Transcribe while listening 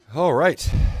right.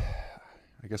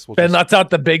 I guess we'll Ben just. lets out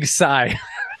the big sigh.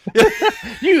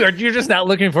 You're just not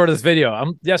looking forward to this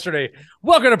video. Yesterday.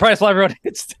 Welcome to Price Live, everyone.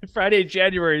 It's Friday,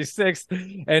 January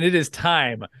 6th, and it is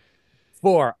time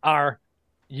for our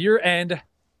year-end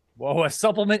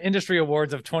supplement industry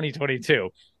awards of 2022.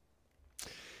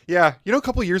 Yeah, a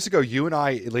couple of years ago, you and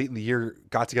I late in the year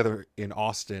got together in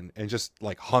Austin and just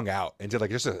like hung out and did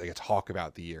like just a talk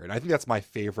about the year. And I think that's my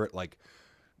favorite like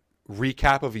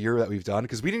recap of a year that we've done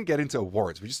because we didn't get into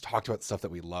awards. We just talked about stuff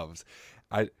that we loved.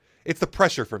 I It's the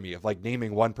pressure for me of like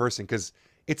naming one person because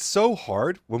it's so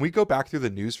hard when we go back through the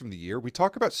news from the year. We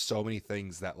talk about so many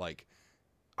things that like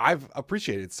I've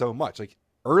appreciated so much. Like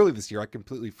early this year,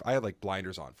 I had like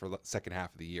blinders on for the second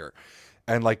half of the year,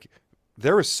 and like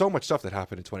there was so much stuff that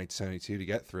happened in 2022 to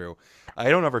get through. I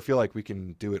don't ever feel like we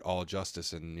can do it all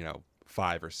justice in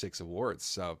 5 or 6 awards.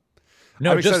 So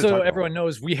No, I'm just excited to so talk about everyone it.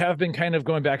 knows, we have been kind of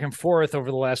going back and forth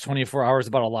over the last 24 hours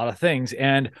about a lot of things.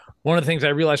 And one of the things I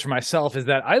realized for myself is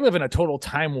that I live in a total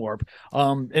time warp.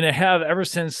 And I have ever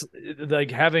since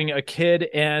like having a kid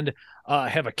and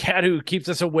have a cat who keeps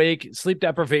us awake, sleep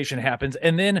deprivation happens.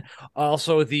 And then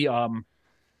also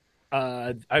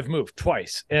I've moved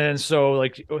twice. And so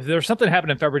like there's something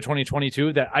happened in February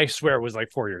 2022 that I swear was like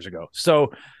 4 years ago.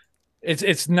 So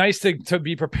it's nice to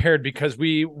be prepared because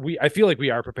we I feel like we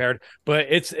are prepared, but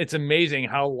it's amazing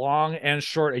how long and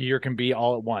short a year can be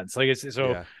all at once. Like it's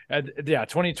so Yeah. yeah,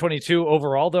 2022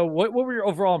 overall though. What were your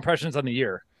overall impressions on the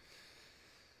year?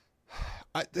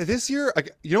 This year,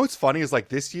 what's funny is like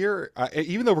this year,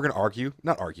 even though we're gonna argue,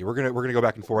 not argue, we're gonna go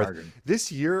back and forth. Argon. This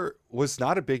year was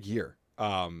not a big year,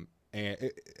 and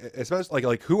especially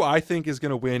like who I think is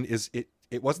gonna win is it.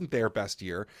 It wasn't their best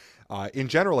year. In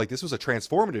general, like this was a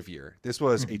transformative year. This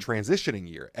was a transitioning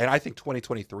year, and I think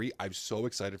 2023. I'm so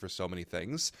excited for so many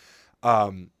things.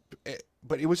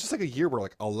 But it was just like a year where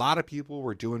like a lot of people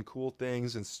were doing cool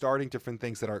things and starting different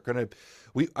things that are gonna.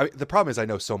 The problem is I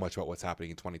know so much about what's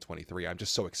happening in 2023. I'm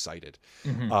just so excited.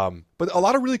 Mm-hmm. But a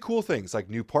lot of really cool things like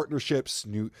new partnerships.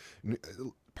 New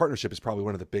partnership is probably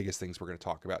one of the biggest things we're going to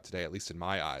talk about today, at least in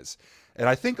my eyes. And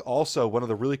I think also one of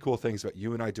the really cool things about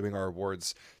you and I doing our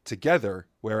awards together,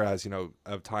 whereas,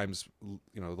 of times,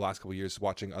 the last couple of years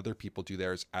watching other people do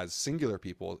theirs as singular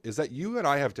people, is that you and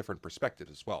I have different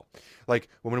perspectives as well. Like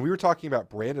when we were talking about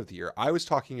brand of the year, I was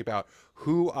talking about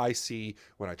who I see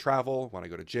when I travel, when I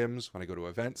go to gyms, when I go to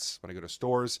events, when I go to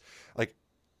stores. Like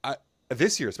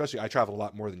this year, especially, I traveled a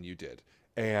lot more than you did.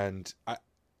 And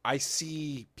I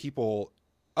see people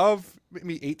of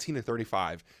maybe 18 to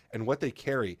 35 and what they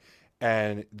carry,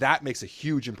 and that makes a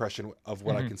huge impression of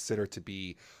what I Mm-hmm. consider to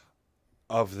be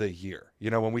of the year.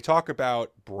 When we talk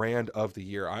about brand of the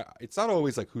year, it's not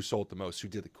always like who sold the most, who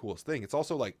did the coolest thing. It's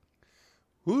also like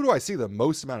who do I see the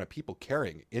most amount of people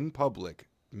carrying in public,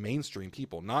 mainstream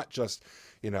people, not just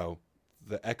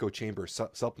the echo chamber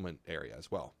supplement area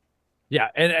as well. Yeah,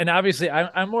 and obviously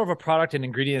I'm more of a product and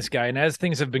ingredients guy, and as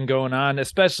things have been going on,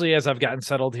 especially as I've gotten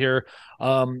settled here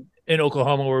in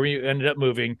Oklahoma, where we ended up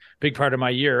moving, big part of my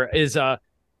year is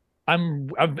I'm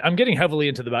getting heavily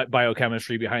into the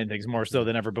biochemistry behind things more so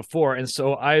than ever before. And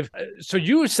so so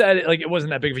you said like it wasn't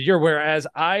that big of a year, whereas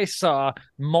I saw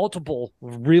multiple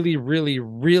really, really,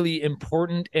 really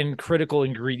important and critical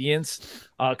ingredients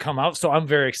come out. So I'm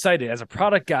very excited. As a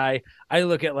product guy, I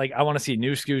look at like I want to see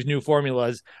new SKUs, new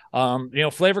formulas.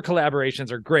 Flavor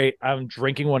collaborations are great. I'm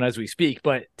drinking one as we speak,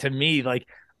 but to me, like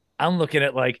I'm looking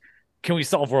at like can we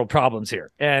solve world problems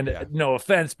here? And Yeah. no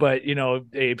offense, but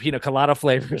a pina colada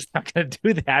flavor is not going to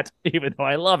do that, even though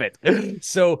I love it.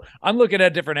 So I'm looking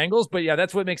at different angles, but yeah,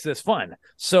 that's what makes this fun.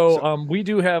 So So we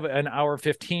do have an hour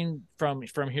 15 from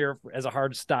here as a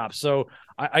hard stop. So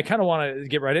I kind of want to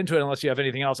get right into it, unless you have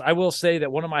anything else. I will say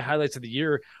that one of my highlights of the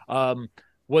year.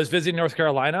 Was visiting North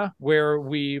Carolina, where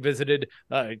we visited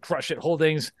Crush It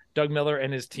Holdings, Doug Miller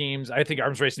and his teams. I think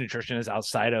Arms Race Nutrition is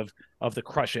outside of the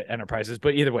Crush It enterprises,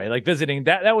 but either way, like visiting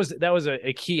that was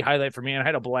a key highlight for me, and I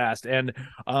had a blast. And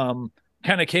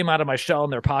kind of came out of my shell in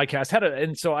their podcast.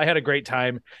 And so I had a great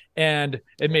time, and it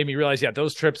yeah. made me realize, yeah,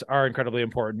 those trips are incredibly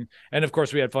important. And of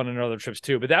course, we had fun in other trips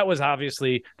too. But that was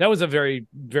a very,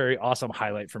 very awesome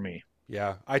highlight for me.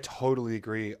 Yeah, I totally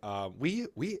agree. We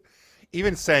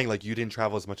even saying like you didn't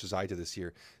travel as much as I did this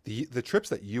year. The trips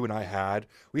that you and I had,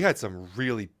 we had some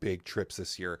really big trips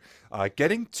this year.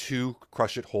 Getting to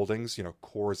Crush It Holdings,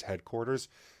 Core's headquarters.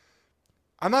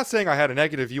 I'm not saying I had a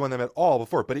negative view on them at all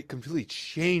before, but it completely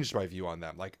changed my view on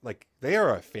them. Like they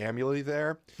are a family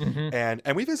there, Mm-hmm.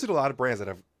 and we visit a lot of brands that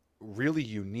have really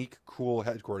unique, cool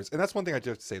headquarters. And that's one thing I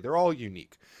do have to say. They're all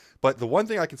unique. But the one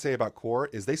thing I can say about Core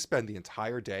is they spend the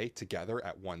entire day together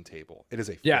at one table. It is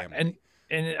a Yeah, and family.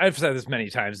 and I've said this many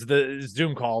times, the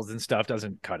Zoom calls and stuff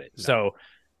doesn't cut it. No. So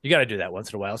you got to do that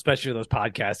once in a while, especially those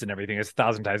podcasts and everything. It's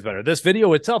 1,000 times better. This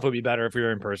video itself would be better if we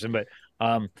were in person, but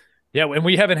yeah, and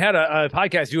we haven't had a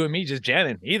podcast, you and me just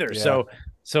jamming either. Yeah.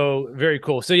 So very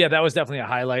cool. So yeah, that was definitely a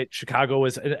highlight. Chicago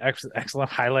was an excellent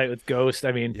highlight with Ghost.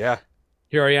 I mean, Yeah.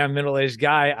 here I am, middle-aged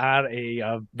guy on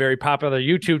a very popular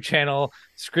YouTube channel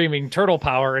screaming turtle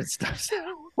power and stuff. So,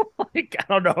 like, I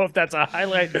don't know if that's a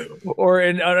highlight or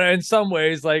in some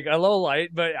ways like a low light,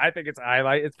 but I think it's a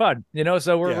highlight. It's fun, you know.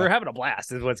 So we're having a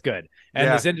blast is what's good, and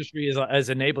this industry is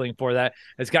enabling for that.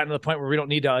 It's gotten to the point where we don't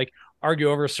need to like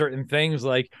argue over certain things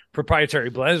like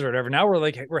proprietary blends or whatever. Now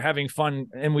we're having fun,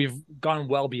 and we've gone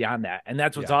well beyond that, and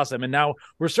that's what's awesome. And now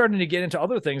we're starting to get into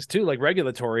other things too, like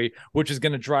regulatory, which is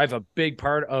going to drive a big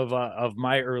part of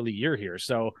my early year here.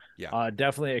 So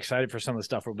definitely excited for some of the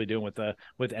stuff we'll be doing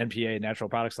with NPA, Natural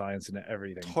Products Alliance, and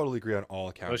everything. Totally agree on all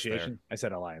accounts. Association. I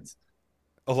said alliance.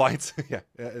 Alliance,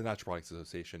 Natural Products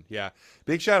Association. Yeah,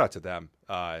 big shout out to them.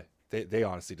 They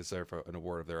honestly deserve an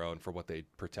award of their own for what they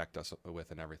protect us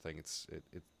with and everything.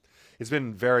 It's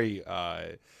been very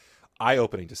eye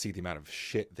opening to see the amount of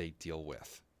shit they deal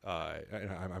with.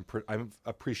 And I'm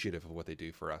appreciative of what they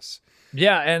do for us.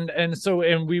 Yeah, and so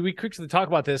we quickly talk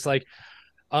about this like.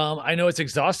 I know it's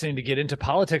exhausting to get into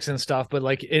politics and stuff, but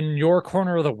like in your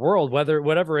corner of the world,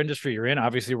 whatever industry you're in,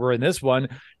 obviously we're in this one,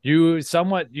 you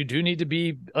do need to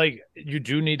be like, you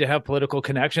do need to have political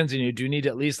connections, and you do need to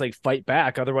at least like fight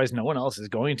back. Otherwise no one else is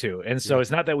going to. And so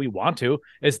it's not that we want to,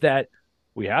 it's that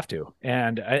we have to.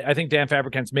 And I think Dan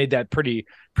Fabricant's made that pretty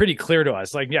clear to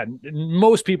us. Like, yeah,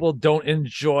 most people don't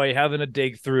enjoy having to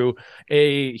dig through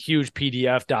a huge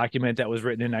PDF document that was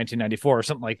written in 1994 or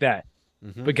something like that.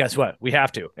 Mm-hmm. But guess what? We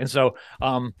have to. And so,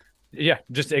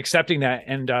 just accepting that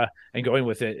and going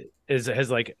with it has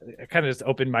like kind of just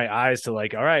opened my eyes to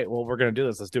like, all right, well, we're going to do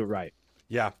this. Let's do it right.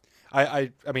 Yeah.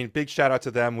 I mean, big shout out to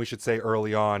them. We should say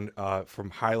early on from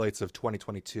highlights of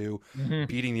 2022,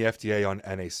 beating the FDA on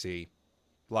NAC,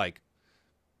 like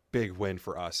big win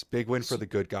for us, big win for the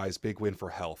good guys, big win for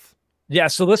health. Yeah.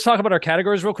 So let's talk about our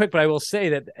categories real quick, but I will say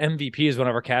that MVP is one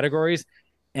of our categories.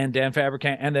 And Dan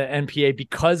Fabricant and the NPA,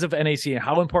 because of NAC and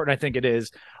how important I think it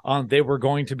is, they were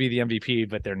going to be the MVP,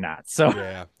 but they're not. So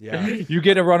you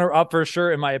get a runner up for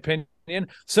sure, in my opinion.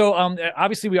 So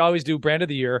obviously we always do brand of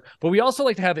the year, but we also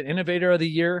like to have an innovator of the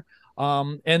year.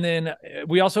 And then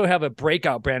we also have a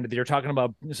breakout brand of the year, talking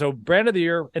about, so brand of the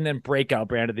year and then breakout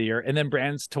brand of the year, and then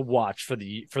brands to watch for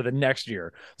the next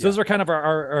year. So those are kind of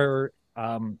our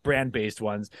brand based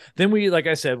ones. Then we, like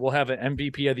I said, we'll have an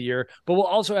MVP of the year, but we'll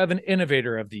also have an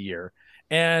innovator of the year.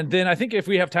 And then I think if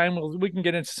we have time, we can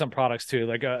get into some products too,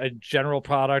 like a general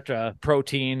product,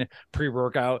 protein,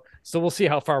 pre-workout. So we'll see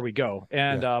how far we go.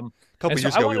 And a couple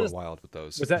years ago, we went wild with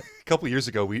those. Was that a couple years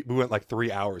ago? We went like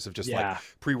 3 hours of just like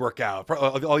pre-workout,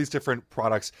 all these different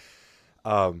products.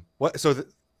 I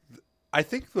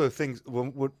think the things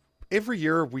when every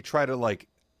year we try to like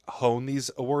hone these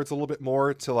awards a little bit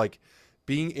more to like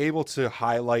being able to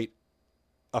highlight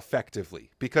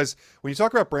effectively, because when you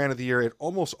talk about brand of the year, it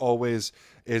almost always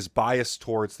is biased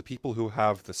towards the people who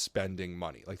have the spending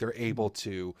money, like they're able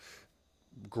to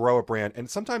grow a brand, and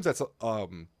sometimes that's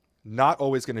not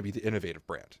always going to be the innovative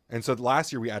brand. And so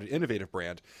last year we added innovative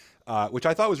brand, which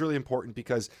I thought was really important,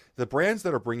 because the brands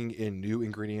that are bringing in new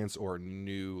ingredients or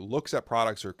new looks at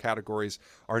products or categories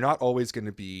are not always going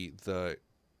to be the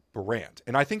brand.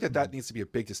 And I think that needs to be a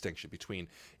big distinction between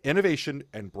innovation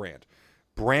and brand.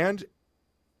 Brand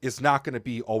is not going to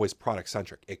be always product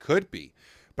centric. It could be,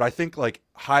 but I think like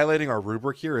highlighting our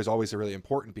rubric here is always really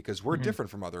important, because we're different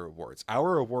from other awards.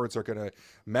 Our awards are going to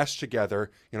mesh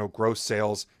together, gross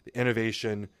sales, the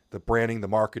innovation, the branding, the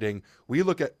marketing. We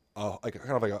look at like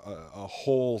kind of like a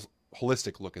whole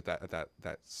holistic look at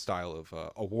that style of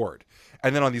award.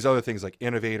 And then on these other things like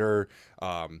innovator,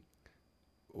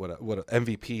 what a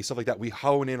MVP, stuff like that, we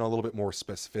hone in a little bit more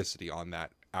specificity on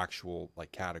that actual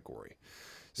like category.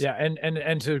 So, yeah,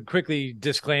 and to quickly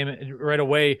disclaim right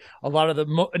away, a lot of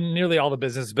nearly all the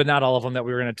businesses, but not all of them that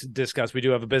we were going to discuss, we do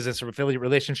have a business or affiliate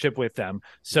relationship with them.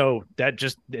 So that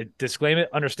just disclaim it,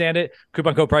 understand it.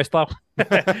 Coupon code PricePlow,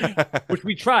 which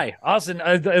we try. Austin,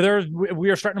 we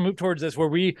are starting to move towards this where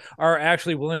we are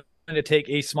actually willing to take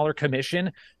a smaller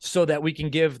commission so that we can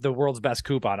give the world's best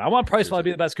coupon. I want PricePlow to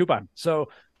be the best coupon. So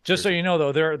just so you know,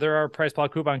 though, there are PricePlow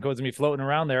coupon codes going to be floating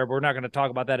around there, but we're not going to talk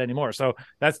about that anymore. So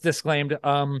that's disclaimed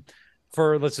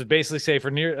for, let's just basically say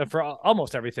for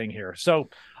almost everything here. So,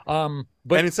 but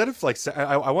and instead of like,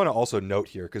 I want to also note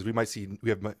here, because we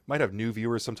might have new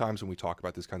viewers sometimes when we talk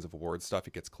about this kinds of award stuff,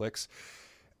 it gets clicks.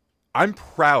 I'm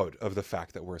proud of the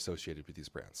fact that we're associated with these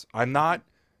brands. I'm not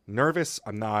nervous.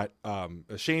 I'm not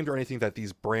ashamed or anything that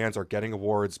these brands are getting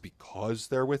awards because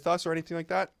they're with us or anything like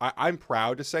that. I'm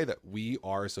proud to say that we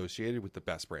are associated with the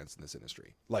best brands in this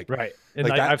industry. Right. And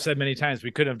Like that. I've said many times,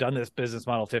 we couldn't have done this business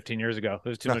model 15 years ago.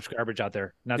 There's too No, much garbage out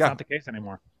there. And that's yeah, not the case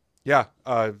anymore. yeah.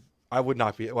 I would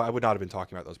not be. Well, I would not have been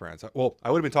talking about those brands. Well,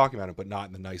 I would have been talking about them, but not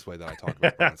in the nice way that I talk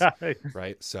about brands.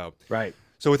 Right. So, Right.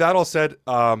 with that all said,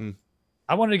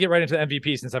 I wanted to get right into the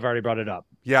MVP since I've already brought it up.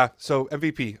 yeah. So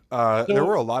MVP. So, There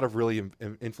were a lot of really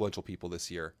influential people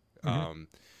this year. mhm.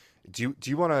 Do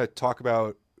you want to talk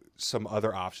about some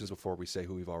other options before we say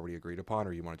who we've already agreed upon,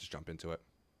 or you want to just jump into it?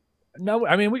 No,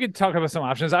 I mean we could talk about some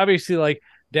options. Obviously, like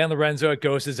Dan Lorenzo at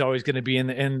Ghost is always going to be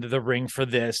in the ring for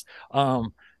this.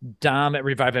 Dom at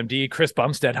Revive MD, Chris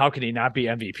Bumstead, how can he not be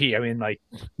MVP? I mean, like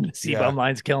the C Bum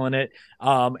line's killing it.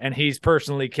 And he's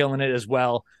personally killing it as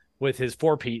well with his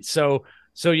 4-peat. So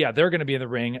yeah, they're going to be in the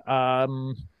ring.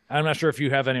 I'm not sure if you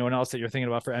have anyone else that you're thinking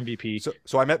about for MVP.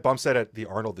 So I met Bumstead at the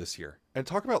Arnold this year, and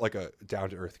talk about like a down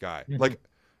to earth guy. Mhm. Like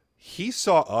he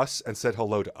saw us and said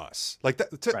hello to us. Like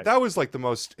Right. that was like the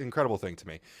most incredible thing to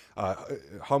me.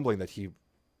 Humbling that he.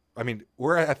 I mean,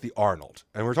 we're at the Arnold,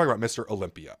 and we're talking about Mr.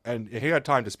 Olympia, and he had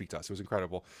time to speak to us. It was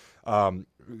incredible. Down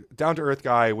to earth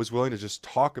guy, was willing to just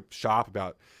talk shop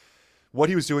about what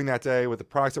he was doing that day with the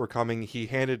products that were coming. He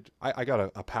handed, I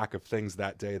got a pack of things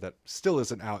that day that still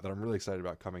isn't out that I'm really excited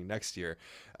about coming next year.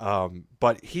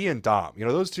 But he and Dom,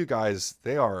 those two guys,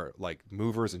 they are like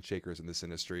movers and shakers in this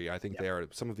industry. I think they are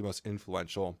some of the most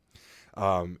influential.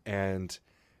 And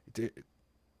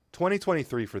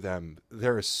 2023 for them,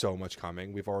 there is so much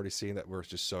coming. We've already seen that we're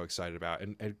just so excited about.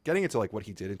 And getting into like what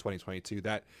he did in 2022,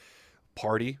 that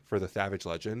party for the Savage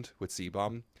Legend with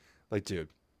C-Bum, like, dude,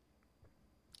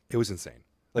 it was insane.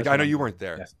 Like, I know you weren't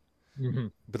there, Yes. Mm-hmm.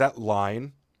 but that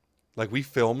line, like, we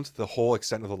filmed the whole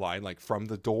extent of the line, like from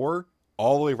the door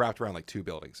all the way wrapped around like 2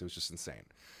 buildings. It was just insane.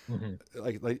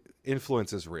 Mm-hmm. Like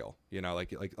influence is real,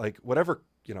 like whatever,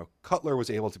 Cutler was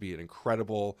able to be an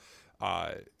incredible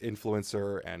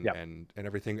influencer and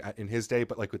everything in his day,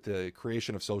 but like with the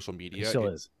creation of social media, He still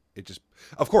is. It just,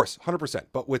 of course, 100%.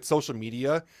 But with social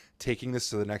media taking this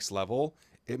to the next level,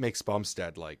 it makes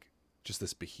Bumstead like just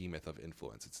this behemoth of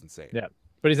influence. It's insane. Yeah,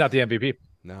 but he's not the MVP.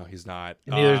 No, he's not.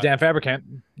 And neither is Dan Fabricant.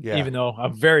 Yeah. Even though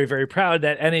I'm very, very proud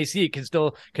that NAC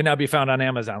can now be found on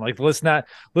Amazon. Like let's not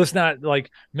like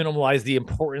minimalize the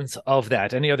importance of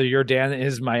that. Any other year, Dan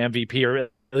is my MVP, or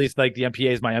at least like the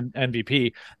MPA is my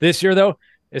MVP. This year, though,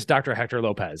 it's Dr. Hector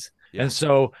Lopez. Yeah. And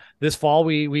so this fall,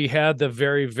 we had the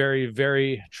very, very,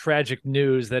 very tragic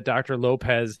news that Dr.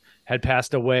 Lopez had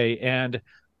passed away. And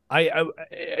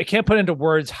I can't put into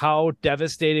words how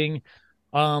devastating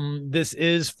this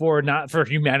is not for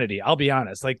humanity. I'll be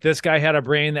honest. Like, this guy had a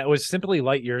brain that was simply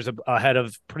light years ahead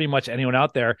of pretty much anyone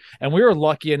out there. And we were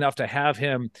lucky enough to have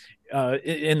him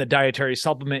in the dietary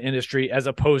supplement industry, as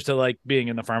opposed to like being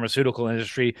in the pharmaceutical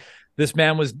industry. This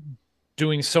man was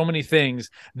doing so many things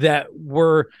that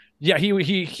were,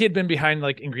 he had been behind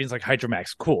like ingredients like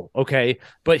Hydromax. Cool. Okay.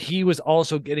 But he was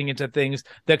also getting into things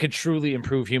that could truly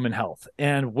improve human health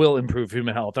and will improve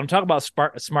human health. I'm talking about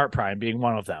Smart Prime being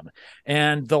one of them.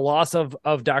 And the loss of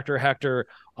Dr. Hector,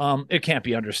 it can't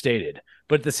be understated.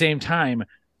 But at the same time,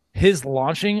 his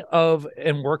launching of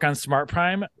and work on Smart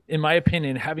Prime, in my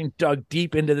opinion, having dug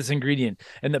deep into this ingredient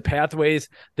and the pathways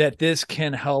that this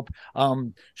can help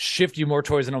shift you more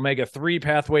towards an omega-3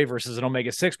 pathway versus an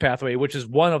omega-6 pathway, which is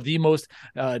one of the most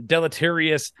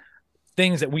deleterious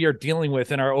things that we are dealing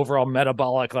with in our overall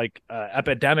metabolic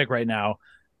epidemic right now.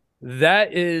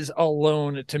 That is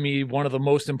alone, to me, one of the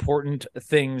most important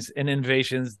things and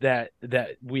innovations that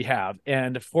we have.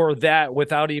 And for that,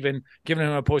 without even giving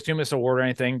him a posthumous award or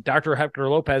anything, Dr. Hector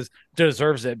Lopez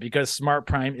deserves it, because Smart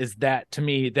Prime is that, to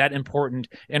me, that important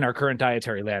in our current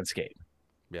dietary landscape.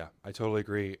 Yeah, I totally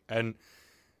agree. And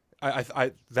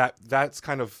that's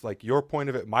kind of like your point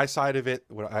of it. My side of it,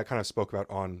 what I kind of spoke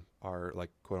about on our like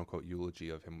quote unquote eulogy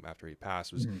of him after he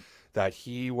passed, was that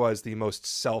he was the most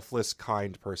selfless,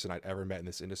 kind person I'd ever met in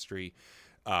this industry.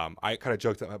 I kind of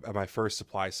joked that at my first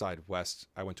supply side West,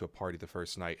 I went to a party the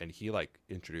first night and he like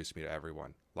introduced me to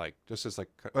everyone. Like, just as like,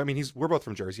 I mean, we're both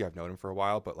from Jersey. I've known him for a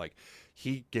while, but like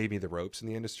he gave me the ropes in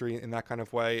the industry in that kind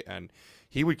of way. And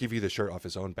he would give you the shirt off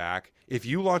his own back. If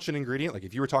you launch an ingredient, like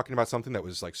if you were talking about something that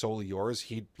was like solely yours,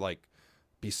 he'd like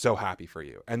be so happy for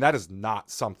you. And that is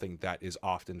not something that is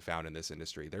often found in this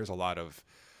industry. There's a lot of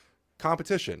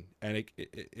competition, and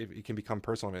it can become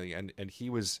personal, and he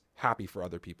was happy for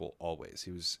other people always.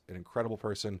 He was an incredible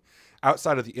person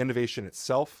outside of the innovation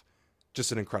itself,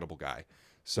 just an incredible guy.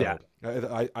 So yeah.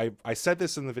 I said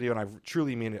this in the video, and I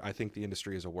truly mean it. I think the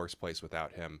industry is a worse place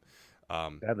without him.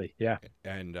 Sadly, yeah.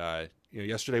 And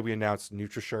yesterday we announced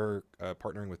NutriSure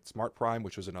partnering with Smart Prime,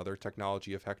 which was another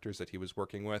technology of Hector's that he was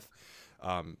working with.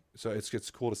 So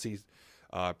it's cool to see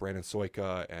Brandon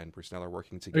Soika and Bruce Neller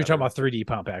working Are you talking together. about 3D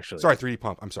Pump, actually? Sorry, 3D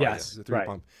Pump. I'm sorry, Yes, the 3D right.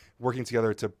 Pump working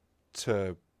together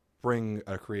to bring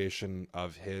a creation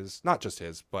of his, not just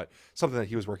his, but something that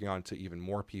he was working on to even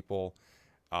more people.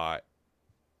 I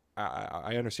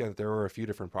understand that there were a few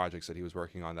different projects that he was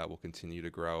working on that will continue to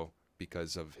grow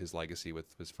because of his legacy with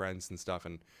his friends and stuff.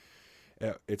 And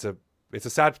it's a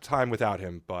sad time without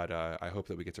him, but I hope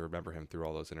that we get to remember him through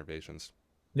all those innovations.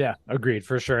 Yeah, agreed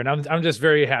for sure. And I'm just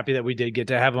very happy that we did get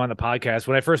to have him on the podcast.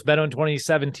 When I first met him in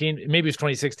 2017, maybe it was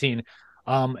 2016,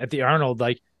 at the Arnold,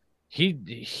 like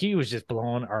he was just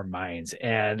blowing our minds.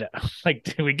 And like,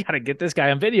 dude, we got to get this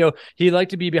guy on video. He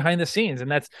liked to be behind the scenes,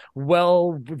 and that's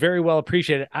very well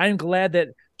appreciated. I'm glad that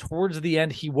towards the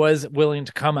end he was willing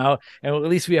to come out, and at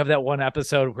least we have that one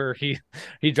episode where he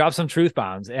dropped some truth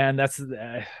bombs, and that's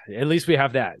at least we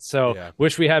have that. So Yeah.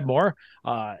 wish we had more.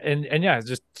 And yeah,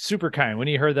 just super kind. When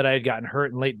he heard that I had gotten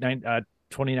hurt in late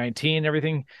 2019 and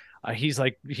everything,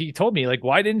 he told me, like,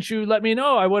 why didn't you let me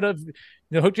know? I would have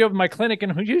hooked you up in my clinic in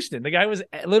Houston. The guy was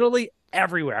literally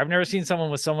everywhere. I've never seen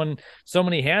someone with so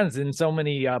many hands and so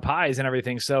many pies and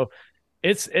everything. So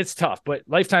it's tough, but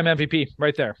lifetime MVP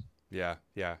right there. Yeah,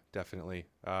 definitely.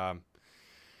 I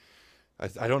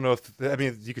don't know if, I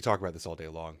mean, you could talk about this all day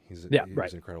long. He's an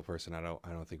incredible person. I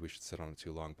don't think we should sit on it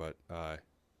too long, but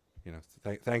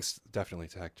thanks definitely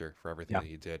to Hector for everything that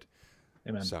he did.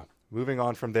 Amen. So moving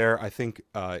on from there, I think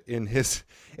in his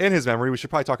memory, we should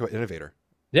probably talk about Innovator.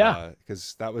 Yeah,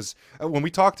 because that was when we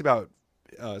talked about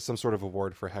some sort of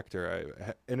award for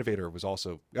Hector. Innovator was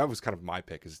kind of my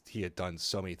pick, because he had done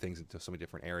so many things into so many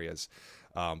different areas.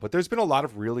 But there's been a lot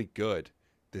of really good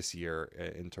this year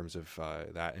in terms of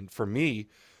that. And for me,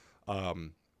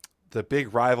 the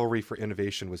big rivalry for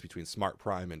innovation was between Smart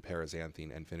Prime and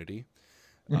Paraxanthine Infinity.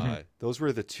 Those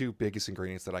were the two biggest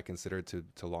ingredients that I considered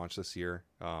to launch this year.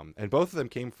 And both of them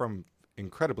came from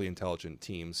incredibly intelligent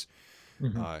teams.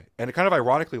 And kind of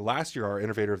ironically, last year, our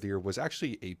Innovator of the Year was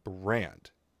actually a brand.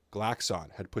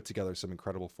 Glaxon had put together some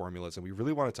incredible formulas, and we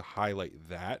really wanted to highlight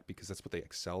that because that's what they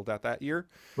excelled at that year.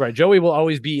 Right. Joey will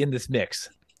always be in this mix.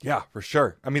 Yeah, for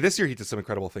sure. I mean, this year he did some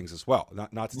incredible things as well.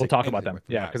 We'll talk about them.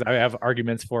 Yeah, because I have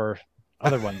arguments for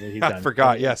other ones that he's done. I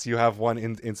forgot. Yes, you have one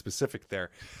in specific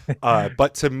there.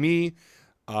 But to me,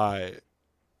 and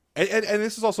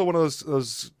this is also one of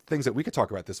those things that we could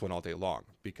talk about this one all day long,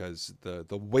 because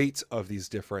the weight of these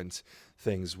different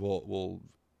things will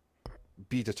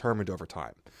be determined over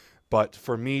time. But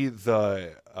for me,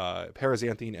 the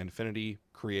Paraxanthine Infinity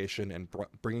creation and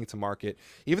bringing to market,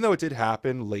 even though it did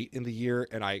happen late in the year,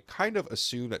 and I kind of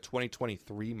assume that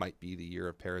 2023 might be the year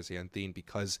of Paraxanthine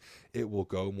because it will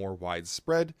go more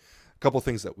widespread. A couple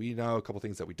things that we know, a couple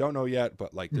things that we don't know yet,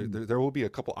 but like there will be a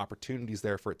couple opportunities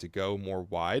there for it to go more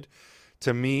wide.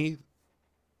 To me,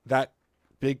 that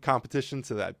big competition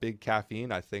to that big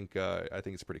caffeine, I think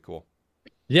it's pretty cool.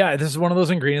 Yeah, this is one of those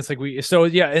ingredients and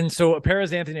so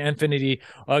Paraxanthine Infinity,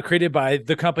 created by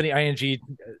the company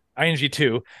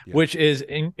ING2, which is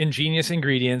Ingenious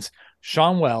Ingredients,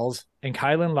 Sean Wells and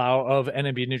Kylan Lau of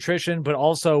NMB Nutrition, but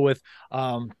also with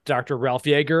Dr. Ralph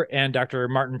Yeager and Dr.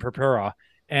 Martin Perpera.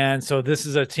 And so this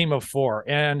is a team of 4.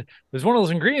 And there's one of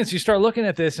those ingredients, you start looking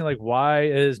at this and like, why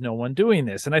is no one doing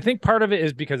this? And I think part of it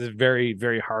is because it's very,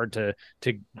 very hard to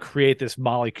create this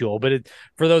molecule. But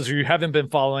for those of you who haven't been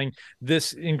following,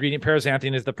 this ingredient,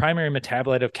 paraxanthine, is the primary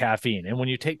metabolite of caffeine. And when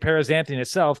you take paraxanthine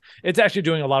itself, it's actually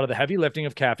doing a lot of the heavy lifting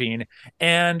of caffeine.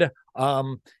 And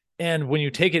when you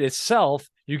take it itself,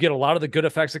 you get a lot of the good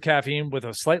effects of caffeine with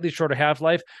a slightly shorter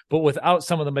half-life, but without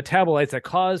some of the metabolites that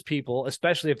cause people,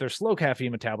 especially if they're slow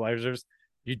caffeine metabolizers,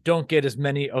 you don't get as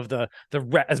many of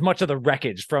as much of the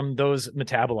wreckage from those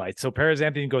metabolites. So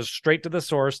paraxanthine goes straight to the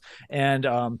source, and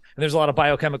there's a lot of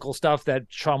biochemical stuff that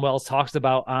Sean Wells talks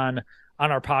about on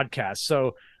our podcast.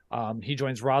 So he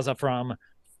joins Raza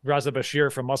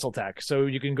Bashir from Muscle Tech. So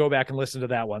you can go back and listen to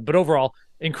that one. But overall,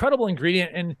 incredible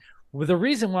ingredient. And the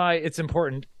reason why it's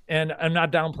important, and I'm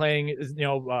not downplaying,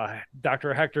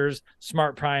 Dr. Hector's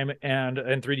Smart Prime and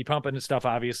 3D Pump and stuff,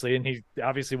 obviously, and he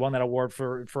obviously won that award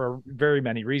for very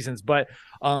many reasons. But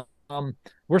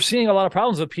we're seeing a lot of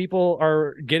problems with people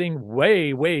are getting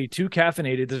way, way too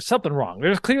caffeinated. There's something wrong.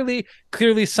 There's clearly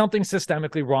something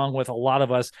systemically wrong with a lot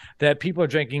of us, that people are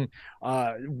drinking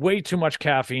way too much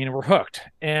caffeine and we're hooked.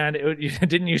 And it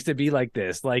didn't used to be like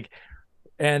this. Like,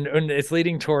 and it's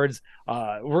leading towards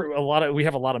we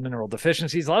have a lot of mineral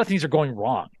deficiencies. A lot of things are going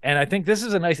wrong, and I think this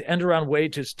is a nice end around way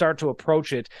to start to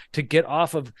approach it, to get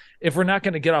off of, if we're not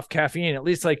going to get off caffeine, at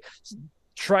least like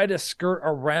try to skirt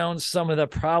around some of the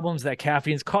problems that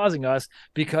caffeine's causing us,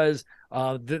 because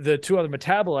the two other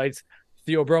metabolites,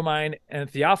 theobromine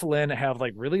and theophylline, have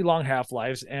like really long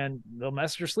half-lives, and they'll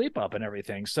mess your sleep up and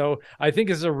everything. So I think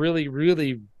it's a really,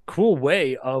 really cool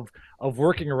way of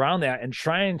working around that and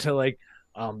trying to like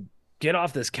get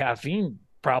off this caffeine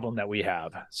problem that we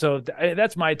have. So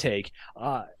that's my take.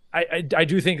 I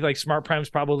do think like Smart Prime is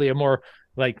probably a more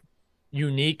like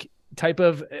unique type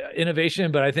of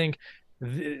innovation, but I think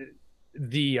the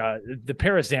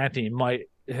paraxanthine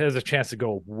has a chance to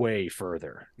go way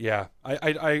further. Yeah,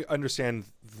 I understand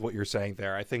what you're saying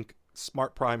there. I think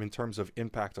Smart Prime, in terms of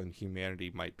impact on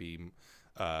humanity, might be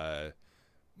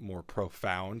more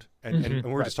profound. And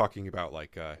we're just talking about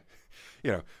like,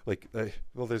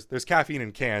 well, there's caffeine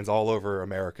in cans all over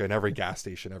America and every gas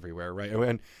station everywhere, right?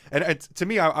 And to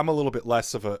me, I'm a little bit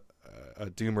less of a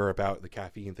doomer about the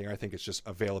caffeine thing. I think it's just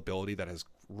availability that has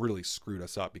really screwed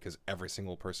us up, because every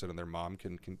single person and their mom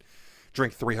can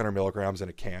drink 300 milligrams in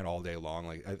a can all day long.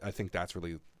 Like I think that's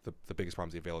really the biggest problem,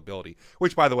 is the availability,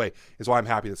 which, by the way, is why I'm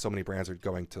happy that so many brands are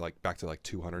going to back to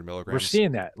 200 milligrams. We're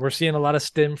seeing that. We're seeing a lot of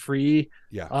stim free.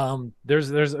 Yeah.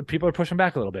 There's people are pushing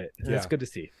back a little bit. Yeah. It's good to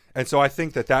see. And so I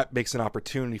think that makes an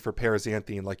opportunity for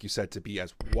paraxanthine, like you said, to be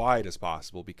as wide as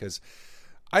possible, because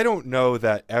I don't know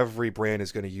that every brand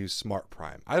is going to use Smart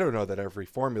Prime. I don't know that every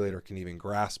formulator can even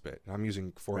grasp it. I'm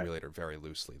using formulator very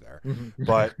loosely there.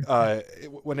 But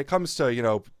when it comes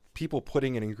to, people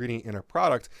putting an ingredient in a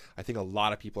product, I think a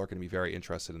lot of people are going to be very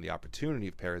interested in the opportunity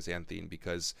of paraxanthine,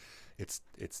 because it's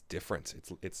different.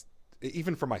 It's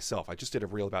even for myself. I just did a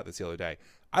reel about this the other day.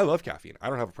 I love caffeine. I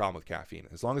don't have a problem with caffeine.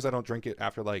 As long as I don't drink it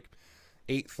after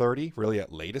 8:30, really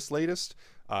at latest,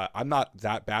 I'm not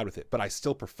that bad with it, but I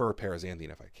still prefer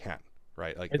paraxanthine if I can,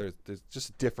 right? Like there's just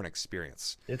a different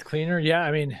experience. It's cleaner. Yeah.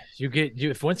 I mean,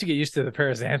 once you get used to the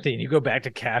paraxanthine, you go back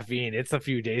to caffeine. It's a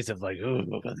few days of like,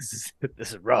 oh, this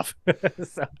is rough.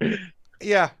 So.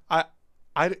 Yeah.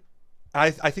 I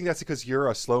think that's because you're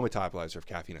a slow metabolizer of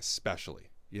caffeine, especially.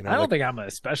 I don't think I'm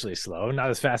especially slow, not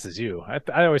as fast as you.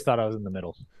 I always thought I was in the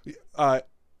middle.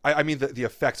 I mean the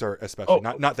effects are especially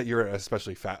not that you're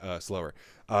especially slower.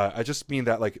 I just mean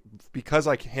that because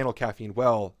I handle caffeine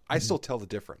well, I still tell the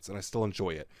difference and I still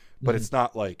enjoy it. But it's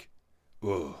not like,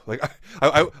 ooh,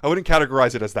 I wouldn't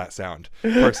categorize it as that sound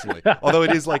personally. Although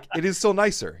it is still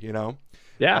nicer,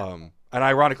 Yeah. And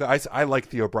ironically, I like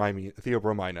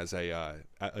theobromine as a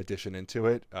addition into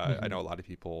it. I know a lot of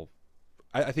people.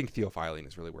 I think theophylline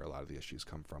is really where a lot of the issues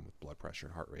come from, with blood pressure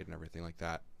and heart rate and everything like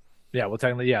that. Yeah, well,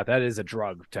 technically, that is a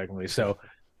drug, technically. So,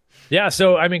 yeah.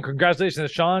 So, I mean, congratulations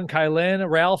to Sean, Kylan,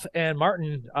 Ralph, and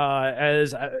Martin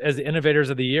as the innovators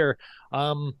of the year.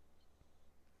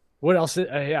 What else?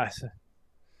 I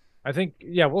think,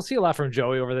 we'll see a lot from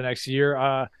Joey over the next year.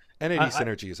 NAD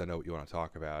synergies, I know what you want to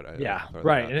talk about.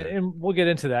 Right. And we'll get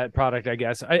into that product, I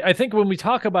guess. I think when we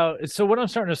talk about, so what I'm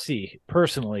starting to see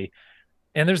personally,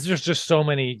 and there's just so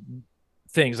many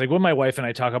things, like when my wife and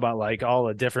I talk about all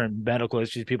the different medical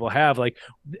issues people have,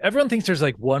 everyone thinks there's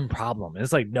one problem. And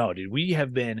it's no, dude, we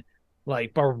have been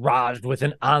barraged with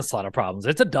an onslaught of problems.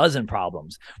 It's a dozen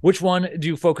problems. Which one do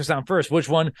you focus on first? Which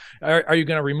one are you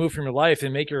going to remove from your life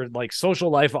and make your social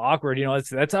life awkward?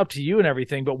 That's up to you and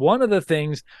everything. But one of the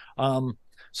things,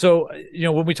 so,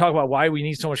 when we talk about why we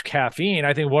need so much caffeine,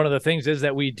 I think one of the things is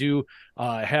that we do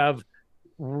have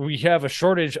a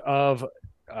shortage of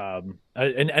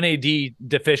an NAD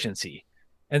deficiency.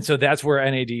 And so that's where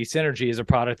NAD Synergy is a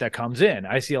product that comes in.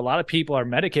 I see a lot of people are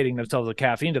medicating themselves with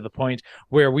caffeine to the point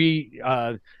where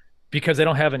because they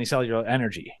don't have any cellular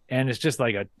energy. And it's just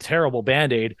like a terrible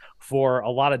Band-Aid for a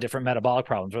lot of different metabolic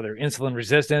problems, whether you're insulin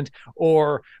resistant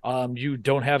or you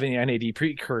don't have any NAD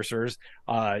precursors.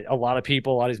 A lot of these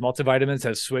multivitamins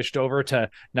have switched over to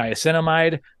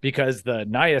niacinamide, because the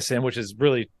niacin, which is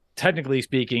really technically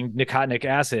speaking nicotinic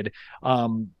acid,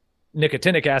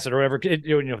 nicotinic acid or whatever,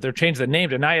 they're changed the name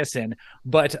to niacin,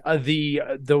 but the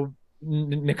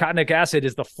nicotinic acid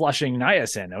is the flushing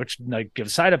niacin, which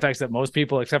gives side effects that most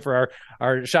people, except for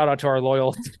our shout out to our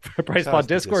loyal Price Plot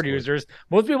Discord users,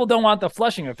 most people don't want the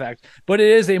flushing effect, but it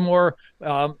is a more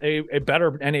a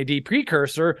better NAD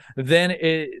precursor than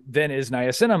is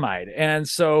niacinamide. And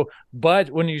so, but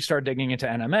when you start digging into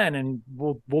NMN, and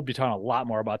we'll be talking a lot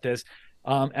more about this,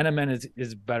 NMN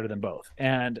is better than both,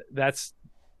 and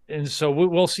so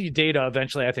we'll see data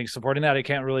eventually, I think, supporting that. I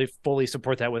can't really fully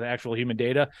support that with actual human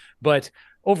data, but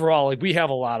overall, we have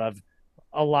a lot of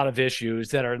a lot of issues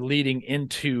that are leading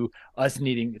into us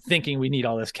thinking we need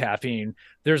all this caffeine.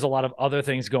 There's a lot of other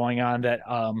things going on that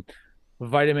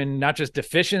vitamin, not just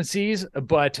deficiencies,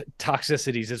 but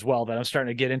toxicities as well, that I'm starting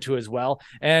to get into as well.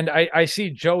 And I see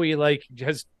Joey like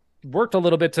has worked a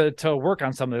little bit to work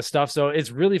on some of this stuff. So it's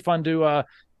really fun to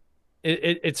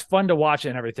it's fun to watch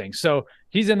and everything. So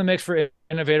he's in the mix for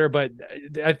innovator, but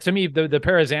to me, the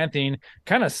paraxanthine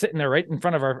kind of sitting there right in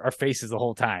front of our faces the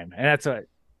whole time. And that's what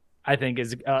I think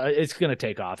is it's going to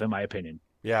take off, in my opinion.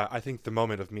 Yeah, I think the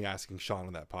moment of me asking Sean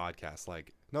on that podcast,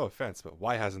 like, no offense, but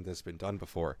why hasn't this been done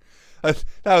before? That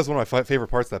was one of my favorite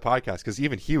parts of that podcast, because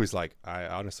even he was like, I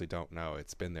honestly don't know.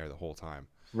 It's been there the whole time.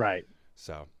 Right.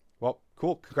 So, well,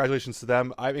 cool. Congratulations to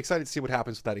them. I'm excited to see what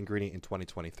happens with that ingredient in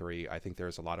 2023. I think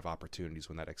there's a lot of opportunities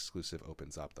when that exclusive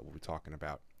opens up that we'll be talking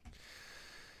about.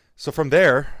 So from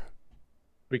there,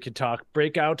 we could talk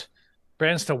breakout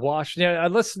brands to watch. Yeah,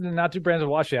 let's not do brands to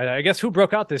watch yet. I guess who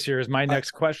broke out this year is my next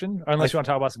question, unless you want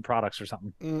to talk about some products or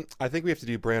something. I think we have to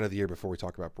do brand of the year before we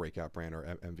talk about breakout brand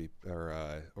or MVP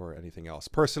or anything else.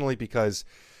 Personally, because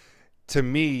to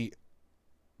me,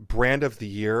 brand of the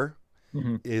year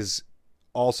is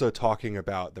also talking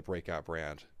about the breakout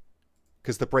brand,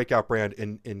 because the breakout brand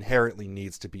inherently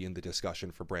needs to be in the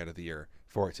discussion for brand of the year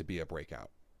for it to be a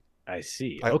breakout. I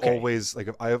see. I always like,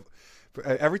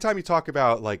 every time you talk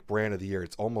about like brand of the year,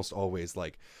 it's almost always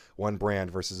like one brand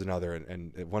versus another,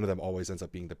 and one of them always ends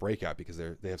up being the breakout because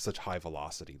they have such high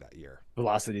velocity that year.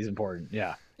 Velocity is important.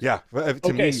 Yeah.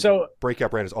 To me, so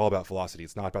breakout brand is all about velocity.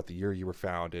 It's not about the year you were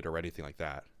founded or anything like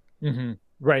that.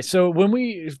 Right. So when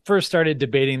we first started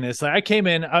debating this, like I came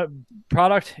in a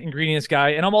product ingredients guy,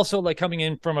 and I'm also like coming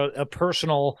in from a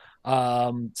personal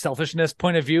selfishness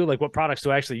point of view, like what products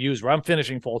do I actually use, where I'm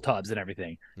finishing full tubs and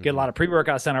everything, get a lot of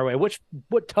pre-workouts sent our way.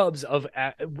 What tubs of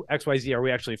XYZ are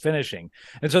we actually finishing?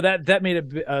 And so that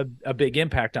made a big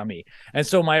impact on me. And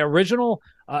so my original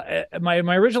my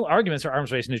original arguments are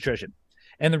arms race nutrition.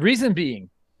 And the reason being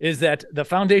is that the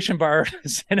Foundation Bar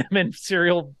cinnamon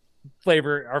cereal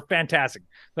flavor are fantastic.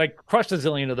 Like crushed a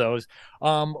zillion of those.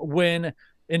 When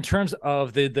in terms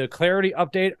of the clarity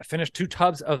update, I finished 2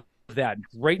 tubs of that.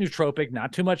 Great nootropic,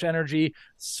 not too much energy,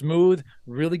 smooth,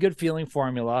 really good feeling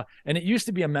formula. And it used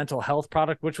to be a mental health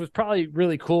product, which was probably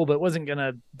really cool, but wasn't going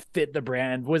to fit the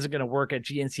brand, wasn't going to work at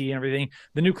GNC and everything.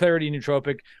 The new Clarity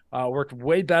nootropic worked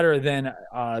way better than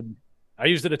I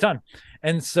used it a ton.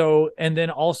 And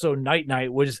then also Night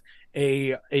Night was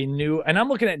a new, and I'm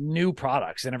looking at new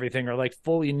products and everything, or like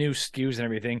fully new SKUs and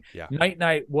everything. Yeah. Night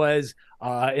Night was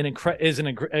an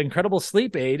incredible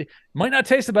sleep aid. Might not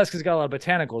taste the best because it's got a lot of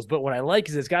botanicals, but what I like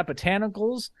is it's got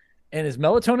botanicals and is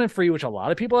melatonin free, which a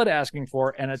lot of people had asking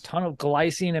for, and a ton of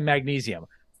glycine and magnesium.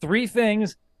 3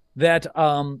 things that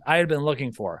I had been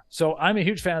looking for. So I'm a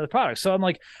huge fan of the product. So I'm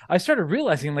like, I started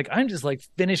realizing like I'm just like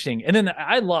finishing. And then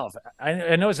I know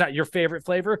it's not your favorite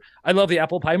flavor. I love the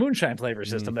apple pie moonshine flavor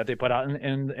system that they put out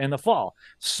in the fall.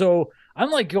 So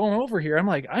I'm like going over here. I'm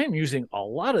like, I am using a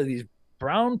lot of these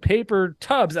brown paper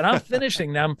tubs and I'm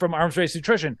finishing them from Arms Race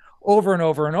Nutrition over and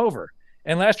over and over.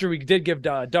 And last year we did give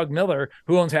Doug Miller,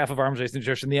 who owns half of Arms Race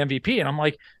Nutrition, the MVP. And I'm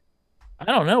like, I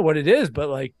don't know what it is, but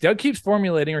like Doug keeps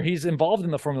formulating, or he's involved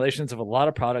in the formulations of a lot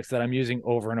of products that I'm using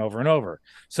over and over and over.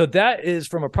 So that is,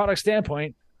 from a product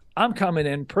standpoint, I'm coming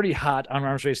in pretty hot on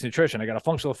Arms Race Nutrition. I got a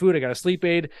functional food, I got a sleep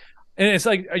aid, and it's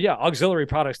like, auxiliary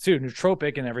products too,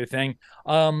 nootropic and everything.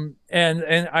 And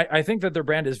I think that their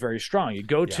brand is very strong. You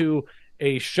go to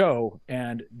a show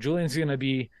and Julian's going to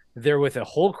be there with a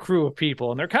whole crew of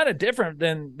people, and they're kind of different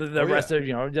than the rest of,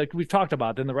 like we've talked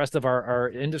about, than the rest of our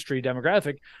industry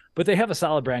demographic, but they have a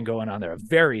solid brand going on there, a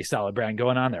very solid brand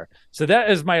going on there. So that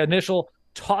is my initial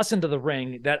toss into the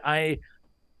ring, that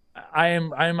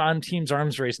I'm on Team's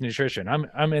Arms Race Nutrition. I'm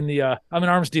an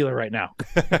arms dealer right now.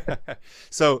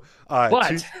 So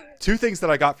two things that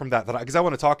I got from that because I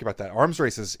want to talk about that. Arms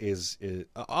Race is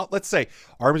let's say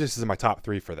Arms Race is in my top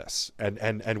 3 for this,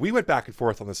 and we went back and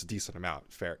forth on this a decent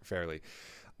amount, fairly.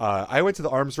 I went to the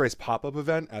Arms Race pop-up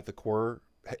event at the Core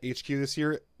HQ this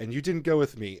year, and you didn't go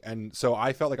with me, and so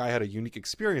I felt like I had a unique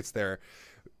experience there,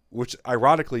 which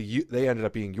ironically they ended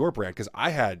up being your brand, because I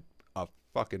had a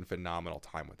fucking phenomenal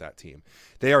time with that team.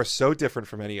 They are so different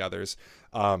from any others.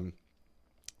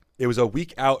 It was a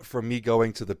week out from me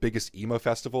going to the biggest emo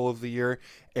festival of the year,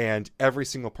 and every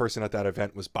single person at that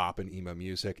event was bopping emo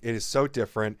music. It is so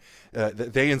different.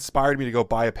 They inspired me to go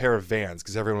buy a pair of Vans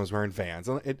because everyone was wearing Vans.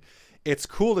 It's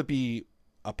cool to be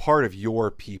a part of your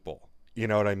people. You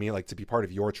know what I mean? Like to be part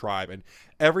of your tribe. And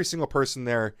every single person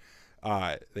there,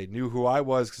 they knew who I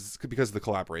was because of the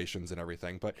collaborations and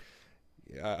everything. But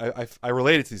I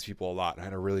related to these people a lot, and I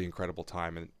had a really incredible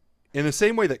time. And In the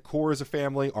same way that Core is a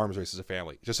family, Arms Race is a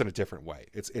family, just in a different way.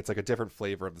 It's like a different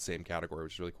flavor of the same category,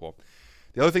 which is really cool.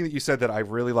 The other thing that you said that I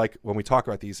really like when we talk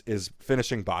about these is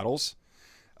finishing bottles.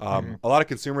 A lot of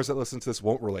consumers that listen to this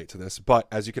won't relate to this, but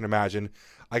as you can imagine,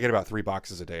 I get about 3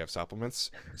 boxes a day of supplements.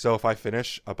 So if I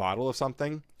finish a bottle of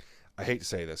something, I hate to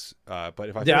say this, but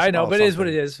if I yeah, I know, but it is what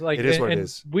it is. Like it is what it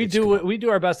is. We do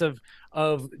our best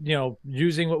of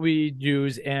using what we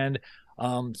use, and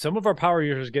some of our power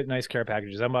users get nice care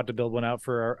packages. I'm about to build one out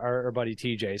for our buddy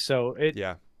TJ. So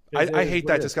I hate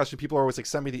that discussion. People are always like,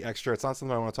 send me the extra. It's not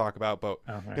something I want to talk about, but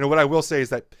right. what I will say is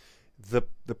that the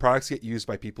products get used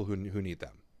by people who need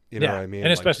them. You know what I mean?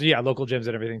 And especially local gyms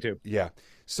and everything too. Yeah.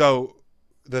 So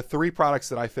the 3 products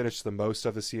that I finished the most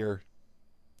of this year,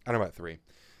 I don't know about 3,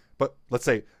 but let's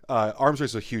say Arms Race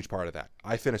is a huge part of that.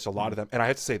 I finished a lot of them, and I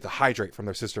have to say the Hydrate from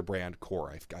their sister brand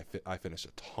Core, I finished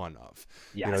a ton of.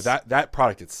 Yes. That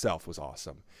product itself was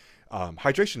awesome.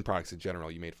 Hydration products in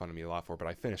general, you made fun of me a lot for, but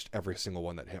I finished every single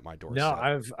one that hit my doorstep.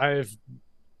 No, I've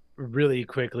really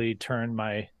quickly turned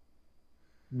my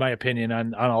opinion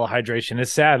on all hydration.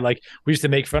 It's sad. Like, we used to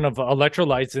make fun of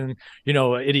electrolytes and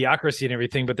idiocracy and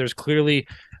everything, but there's clearly,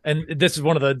 and this is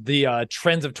one of the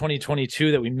trends of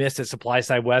 2022 that we missed at Supply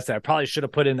Side West that I probably should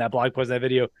have put in that blog post, that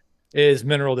video, is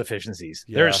mineral deficiencies.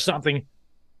 There's something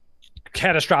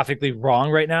catastrophically wrong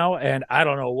right now, and I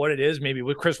don't know what it is. Maybe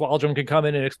Chris Waldron can come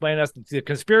in and explain us the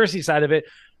conspiracy side of it.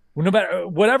 No matter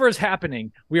whatever is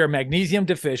happening, we are magnesium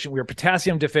deficient, we are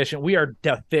potassium deficient, we are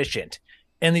deficient.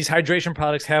 And these hydration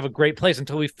products have a great place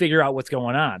until we figure out what's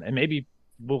going on. And maybe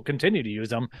we'll continue to use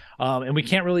them. And we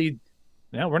can't really,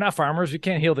 we're not farmers. We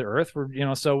can't heal the earth.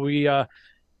 So we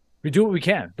do what we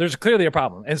can. There's clearly a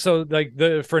problem. And so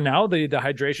for now, the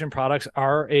hydration products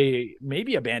are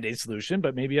maybe a Band-Aid solution,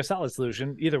 but maybe a solid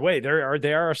solution. Either way, they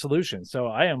are a solution. So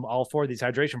I am all for these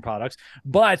hydration products.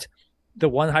 But the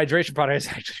one hydration product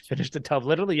I actually finished a tub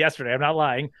literally yesterday, I'm not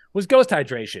lying, was Ghost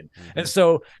Hydration. Mm-hmm. And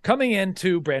so coming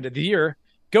into Brand of the Year,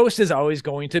 Ghost is always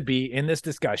going to be in this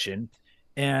discussion.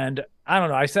 And I don't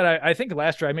know. I think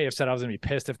last year I may have said I was going to be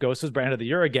pissed if Ghost was Brand of the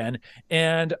Year again.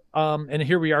 And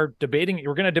here we are debating.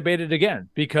 We're going to debate it again,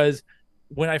 because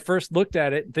when I first looked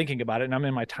at it and thinking about it, and I'm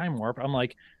in my time warp, I'm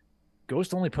like,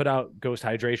 Ghost only put out Ghost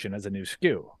Hydration as a new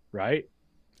SKU, right?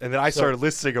 And then I started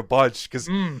listing a bunch, because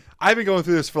I've been going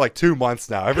through this for like 2 months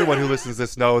now. Everyone who listens to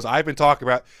this knows I've been talking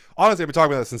about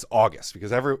this since August,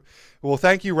 because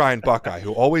thank you, Ryan Buckeye,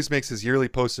 who always makes his yearly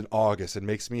post in August and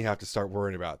makes me have to start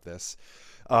worrying about this.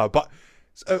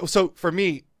 So for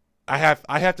me, I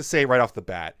have to say right off the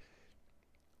bat,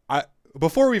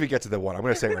 before we even get to the one, I'm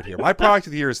going to say it right here. My product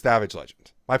of the year is Savage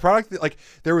Legend. My product,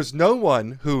 there was no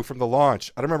one who, from the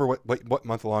launch, I don't remember what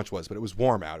month the launch was, but it was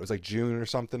warm out. It was like June or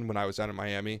something when I was down in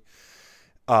Miami.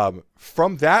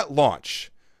 From that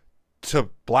launch to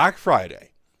Black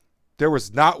Friday, there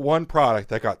was not one product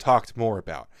that got talked more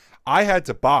about. I had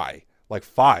to buy like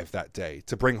 5 that day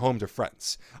to bring home to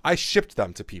friends. I shipped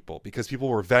them to people because people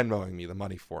were Venmoing me the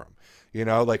money for them.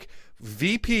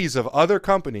 VPs of other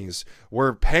companies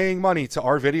were paying money to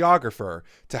our videographer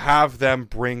to have them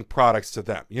bring products to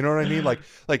them. You know what I mean?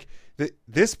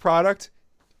 This product,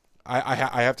 I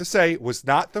have to say, was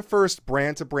not the first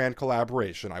brand-to-brand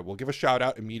collaboration. I will give a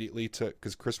shout-out immediately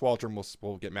because Chris Waldron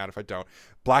will get mad if I don't.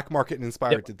 Black Market and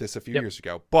Inspired did this a few years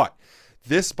ago. But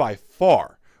this, by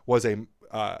far, was a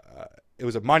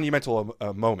monumental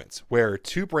moment where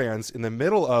 2 brands, in the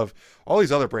middle of all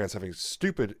these other brands having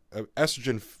stupid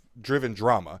estrogen-driven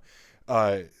drama,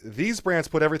 these brands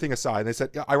put everything aside, and they said,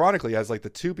 ironically, as like the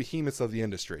 2 behemoths of the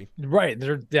industry. Right.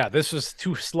 This was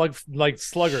 2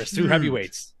 sluggers, 2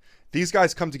 heavyweights. These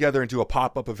guys come together and do a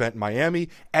pop-up event in Miami,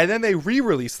 and then they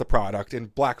re-release the product in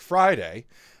Black Friday.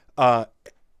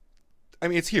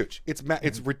 It's huge. It's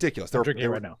ridiculous. I'm drinking it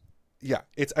right now. Yeah,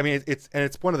 it's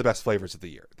one of the best flavors of the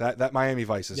year. That Miami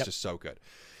Vice is just so good.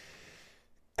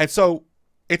 And so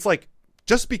it's like,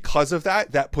 just because of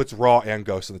that puts Raw and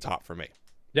Ghost in the top for me.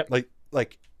 Yep.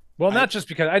 Not just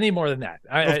because I need more than that.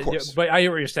 Of course. But I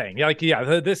hear what you're saying.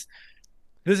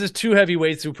 This is 2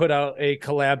 heavyweights who put out a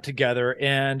collab together,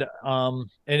 and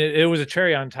it was a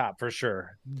cherry on top for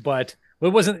sure. But it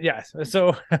wasn't. Yes.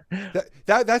 So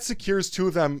that secures 2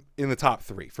 of them in the top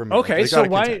 3 for me. Okay. So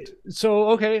why?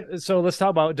 So let's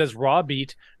talk about, does Raw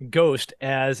beat Ghost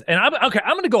as? And I'm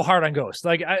going to go hard on Ghost.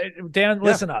 Dan,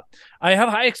 listen up. I have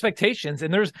high expectations,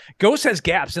 and Ghost has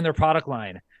gaps in their product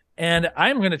line, and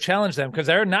I'm going to challenge them because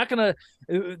they're not going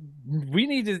to.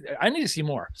 I need to see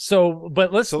more. So,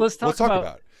 but let's talk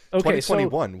about. Okay, so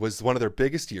 2021 was one of their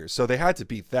biggest years, so they had to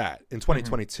beat that in Mhm.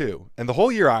 2022. And the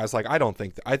whole year, I was like, I don't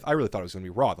think I really thought it was going to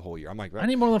be Raw the whole year. I'm like, I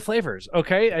need more than flavors.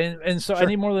 Okay. And so I sure.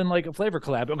 need more than like a flavor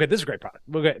collab. Okay. This is a great product.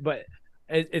 Okay. But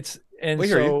it's, and We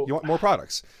hear you. so, You want more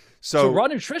products. so So raw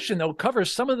nutrition though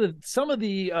covers some of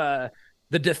the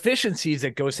deficiencies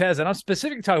that Ghost has. And I'm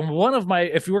specifically talking one of my,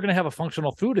 if we were going to have a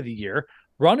functional food of the year,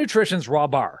 raw nutrition's raw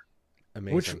bar,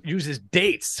 which amazing. uses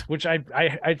dates, which I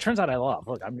turns out I love.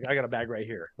 Look, I got a bag right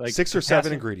here. Like 6 or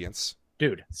 7 ingredients.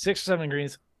 dude, 6 or 7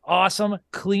 ingredients. Awesome,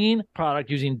 clean product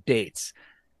using dates.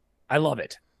 I love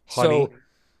it. Honey. So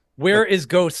where Like, is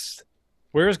Ghost?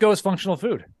 Where is Ghost functional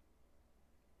food?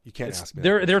 you can't ask me.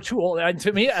 They're too old. And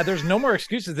to me, there's no more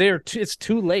excuses. It's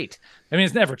too late. I mean,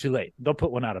 it's never too late. They'll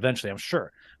put one out eventually, I'm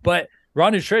sure. But raw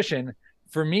nutrition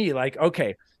for me, like,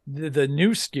 okay, the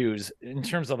new SKUs in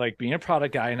terms of like being a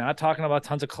product guy, not talking about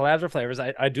tons of collabs or flavors.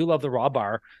 I do love the raw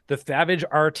bar. The Thavage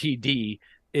RTD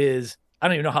is, I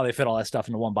don't even know how they fit all that stuff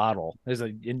into one bottle. It's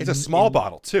a small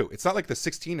bottle too. It's not like the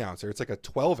 16 ouncer. It's like a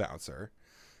 12 ouncer,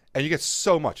 and you get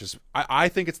so much. I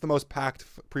think it's the most packed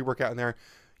pre-workout in there.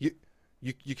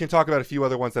 You can talk about a few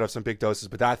other ones that have some big doses,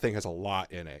 but that thing has a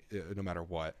lot in it, no matter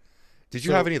what. Did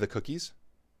you have any of the cookies?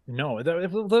 No,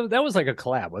 that was like a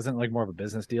collab. Wasn't it like more of a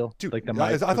business deal? Dude, Like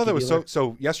I thought that was dealer?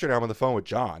 so yesterday I'm on the phone with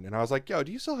John and I was like, yo,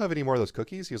 do you still have any more of those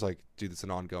cookies? He was like, dude, it's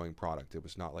an ongoing product. It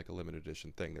was not like a limited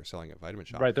edition thing they're selling at Vitamin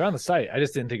Shop. Right, they're on the site. I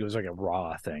just didn't think it was like a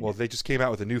raw thing. Well, they just came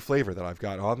out with a new flavor that I've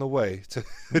got on the way to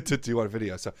to do on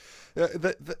video. So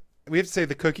we have to say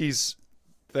the cookies,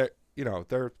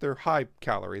 they're high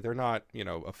calorie. They're not,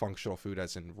 a functional food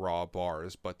as in raw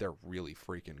bars, but they're really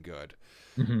freaking good.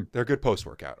 Mm-hmm. They're good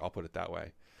post-workout. I'll put it that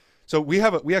way. So we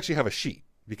actually have a sheet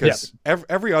because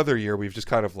every other year we've just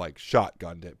kind of like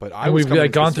shotgunned it. But We've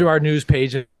like gone through our news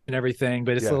page and everything,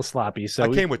 but it's a little sloppy. So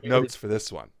I came with notes for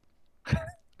this one.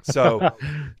 So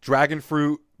dragon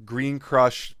fruit, green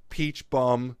crush, peach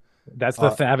bum. That's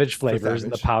the Thavage flavors,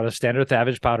 Thavage. the powder, standard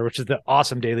Thavage powder, which is the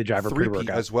awesome daily driver 3P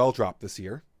pre-workout. as well dropped this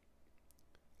year.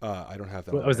 I don't have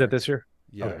that. Was that this year?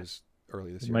 Yeah, Okay. it was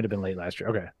early this It year. might have been late last year.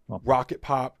 Okay. Well, Rocket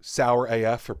Pop, Sour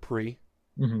AF for pre.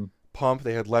 mm-hmm. Pump,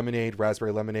 they had lemonade,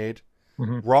 raspberry lemonade.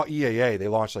 Mm-hmm. Raw EAA, they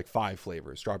launched like 5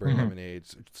 flavors: strawberry Mhm. lemonade,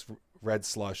 red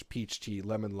slush, peach tea,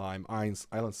 lemon lime,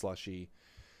 island slushy.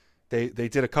 They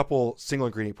did a couple single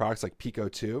ingredient products like Pico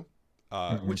 2,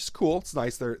 which is cool. It's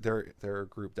nice. Their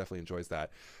group definitely enjoys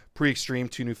that. Pre-Extreme,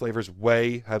 2 new flavors.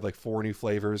 Whey had like 4 new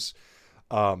flavors.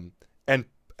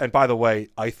 And by the way,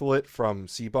 Isolate from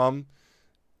Sebum,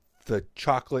 the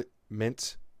chocolate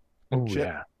mint Oh chip.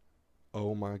 yeah.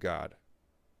 Oh my god.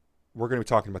 We're going to be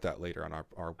talking about that later on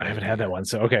our I haven't had that one.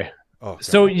 So okay. Oh, God.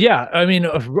 So yeah, I mean,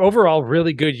 overall,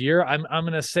 really good year. I'm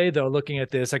gonna say though, looking at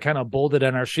this, I kind of bolded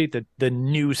on our sheet that the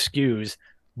new SKUs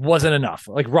wasn't enough.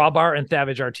 Like Raw Bar and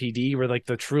Thavage RTD were like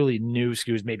the truly new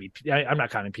SKUs. Maybe I'm not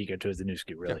counting Pico 2 as the new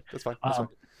SKU, really. Yeah, that's fine. That's fine.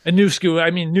 A new SKU,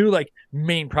 I mean, new like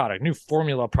main product, new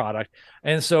formula product.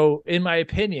 And so, in my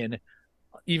opinion,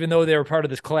 even though they were part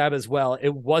of this collab as well,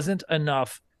 it wasn't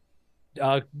enough.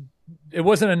 It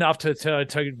wasn't enough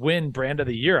to win brand of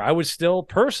the year. I would still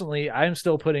personally, I'm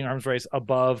still putting Arms Race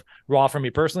above Raw for me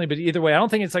personally. But either way, I don't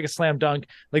think it's like a slam dunk.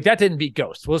 Like that didn't beat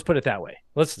Ghost. Let's put it that way.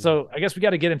 So I guess we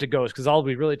got to get into Ghost because all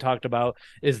we really talked about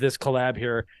is this collab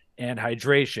here and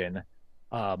hydration.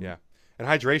 Yeah. And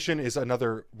hydration is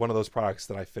another one of those products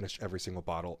that I finished every single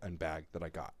bottle and bag that I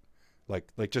got.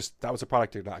 Like just that was a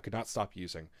product I could not stop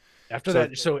using. After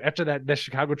that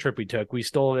Chicago trip we took, we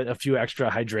stole a few extra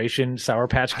hydration Sour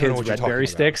Patch Kids red berry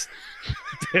sticks.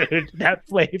 Dude, that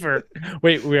flavor.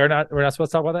 Wait, we're not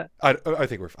supposed to talk about that? I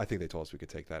think they told us we could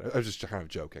take that. I was just kind of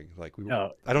joking. Like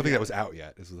I don't think that was out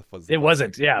yet. It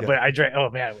wasn't. Yeah, but I drank. Oh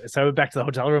man! So I went back to the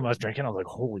hotel room. I was drinking. I was like,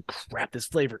 holy crap! This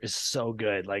flavor is so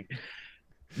good. Like.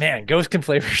 Man, Ghost can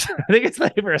flavors. I think it's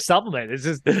flavor a supplement. It's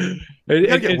just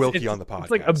get Wilkie on the podcast.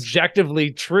 It's like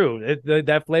objectively true.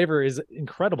 That flavor is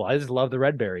incredible. I just love the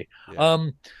red berry. Yeah.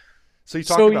 So you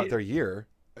talk about their year.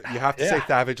 You have to say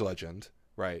Thavage Legend,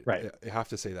 right? Right. You have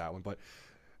to say that one. But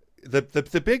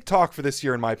the big talk for this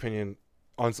year, in my opinion,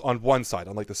 on one side,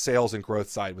 on like the sales and growth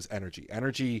side, was energy.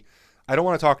 Energy. I don't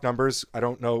want to talk numbers. I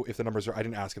don't know if the numbers are. I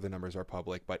didn't ask if the numbers are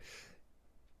public, but.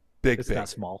 Big, not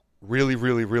small. Really,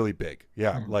 really, really big.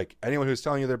 Yeah, like anyone who's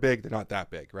telling you they're big, they're not that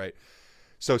big, right?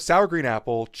 So sour green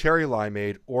apple, cherry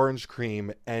limeade, orange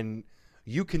cream, and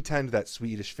you contend that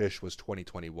Swedish Fish was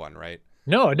 2021, right?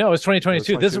 No, it's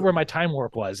 2022. This is where my time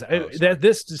warp was.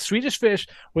 This Swedish Fish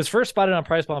was first spotted on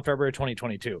PriceBall in February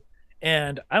 2022.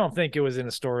 And I don't think it was in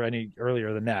a store any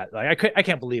earlier than that. Like I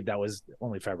can't believe that was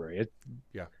only February.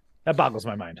 That boggles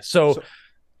my mind. So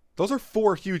those are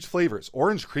 4 huge flavors.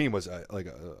 Orange cream was a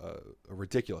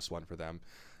ridiculous one for them.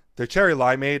 The cherry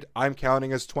limeade, I'm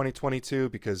counting as 2022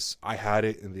 because I had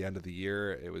it in the end of the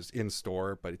year. It was in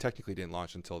store, but it technically didn't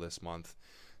launch until this month.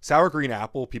 Sour green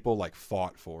apple, people like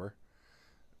fought for.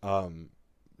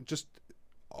 Just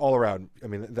all around. I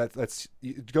mean, that's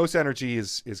Ghost Energy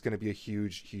is going to be a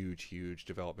huge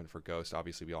development for Ghost.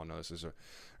 Obviously, we all know this.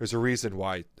 There's a reason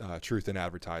why Truth in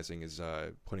Advertising is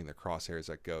putting their crosshairs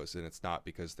at Ghost, and it's not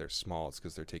because they're small. It's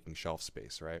because they're taking shelf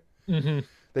space, right? Mm-hmm.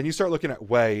 Then you start looking at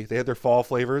Way. They had their fall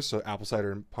flavors, so apple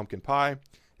cider and pumpkin pie.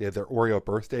 They had their Oreo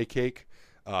birthday cake,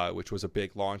 which was a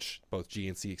big launch, both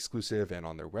GNC exclusive and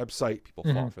on their website. People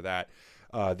fought for that.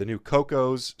 The new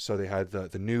Cocos, so they had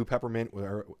the new peppermint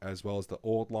as well as the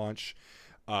old launch.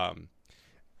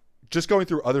 Just going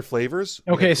through other flavors.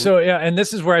 Okay, so yeah, and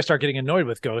this is where I start getting annoyed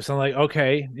with Ghost. I'm like,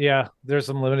 okay, yeah, there's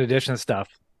some limited edition stuff.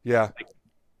 Yeah. Like,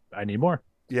 I need more.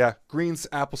 Yeah, Green's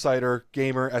apple cider,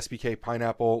 Gamer, SBK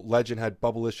pineapple, Legend had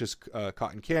Bubblicious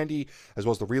cotton candy, as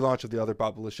well as the relaunch of the other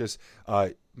Bubblicious.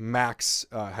 Max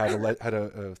had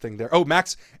a thing there. Oh,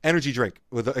 Max energy drink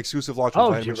with the exclusive launch with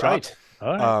Vitamin Shot. Right.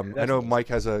 Right. I know Mike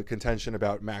has a contention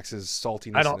about Max's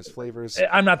saltiness and his flavors.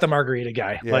 I'm not the margarita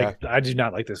guy. Yeah. Like, I do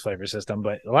not like this flavor system,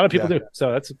 but a lot of people do.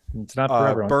 So it's not for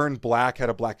everyone. Burn Black had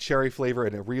a black cherry flavor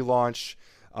and a relaunch.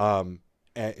 And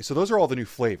so those are all the new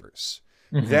flavors.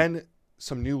 Mm-hmm. Then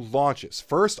some new launches.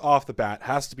 First off the bat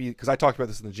has to be, because I talked about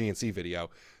this in the GNC video,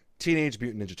 Teenage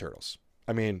Mutant Ninja Turtles.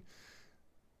 I mean,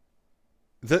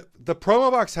 the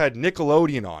promo box had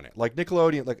Nickelodeon on it. Like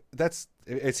Nickelodeon, like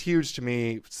it's huge to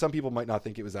me. Some people might not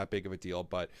think it was that big of a deal,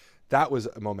 but that was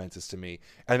momentous to me.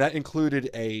 And that included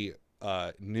a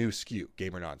new SKU,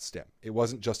 Gamer Non-Stim. It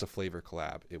wasn't just a flavor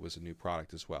collab. It was a new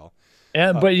product as well.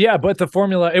 And but the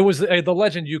formula, it was the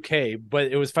Legend UK,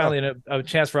 but it was finally a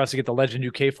chance for us to get the Legend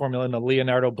UK formula in the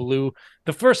Leonardo Blue.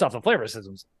 The first off, the flavor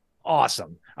system's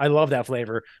awesome. I love that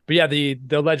flavor. But yeah, the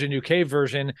Legend UK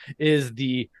version is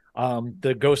the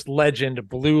Ghost Legend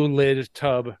Blue lid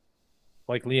tub,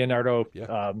 like Leonardo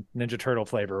Ninja Turtle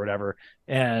flavor or whatever,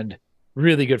 and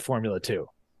really good formula too.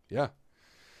 Yeah.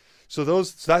 So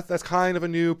that's kind of a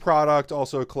new product,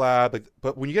 also a collab.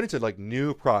 But when you get into like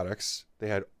new products, they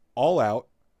had All Out,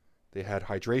 they had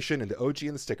Hydration and the OG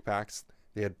and the stick packs.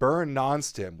 They had Burn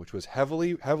Non-Stim, which was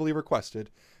heavily requested,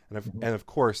 and of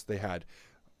course they had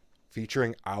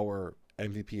featuring our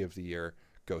MVP of the year,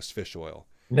 Ghost Fish Oil.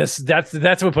 That's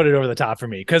what put it over the top for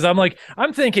me, because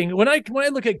I'm thinking when I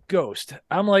look at Ghost,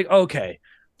 I'm like, okay.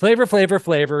 Flavor.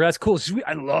 That's cool.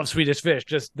 I love Swedish Fish,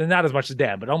 just not as much as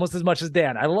Dan, but almost as much as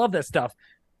Dan. I love that stuff.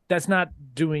 That's like,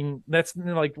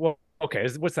 well, okay,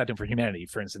 what's that doing for humanity,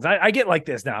 for instance? I get like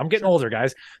this now. I'm getting older,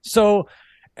 guys. So,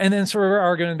 and then we're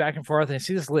arguing back and forth, and I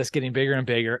see this list getting bigger and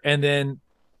bigger. And then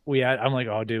I'm like,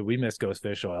 oh, dude, we missed Ghost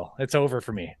Fish Oil. It's over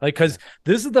for me. Like, because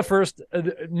this is the first,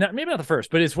 maybe not the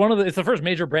first, but it's the first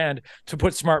major brand to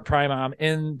put Smart Prime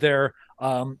in their,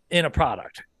 in a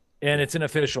product. And it's in a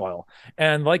fish oil.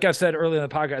 And like I said earlier in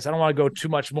the podcast, I don't want to go too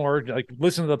much more. Like,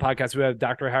 listen to the podcast. We have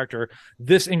Dr. Hector.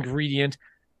 This ingredient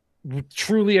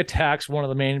truly attacks one of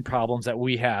the main problems that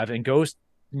we have. And Ghost,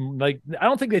 like, I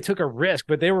don't think they took a risk,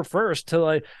 but they were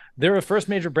the first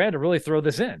major brand to really throw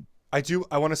this in. I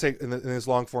want to say in this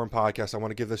long form podcast, I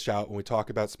want to give this shout when we talk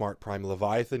about Smart Prime.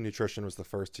 Leviathan Nutrition was the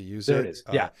first to use it. There it is.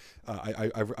 Yeah.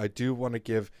 I do want to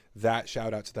give that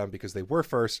shout out to them because they were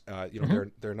first.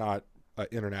 They're not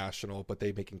international, but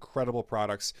they make incredible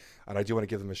products, and I do want to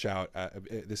give them a shout.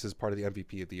 This is part of the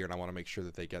MVP of the year, and I want to make sure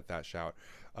that they get that shout.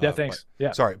 Thanks.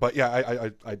 Sorry, but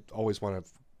I always want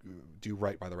to do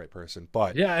right by the right person.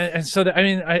 But and so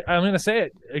I'm going to say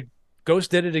it.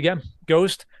 Ghost did it again.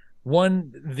 Ghost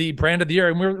won the brand of the year,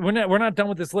 and we're not done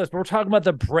with this list, but we're talking about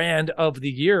the brand of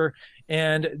the year.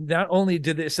 And not only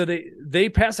did they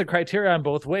passed the criteria on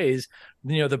both ways.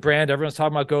 The brand, everyone's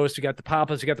talking about Ghost. You got the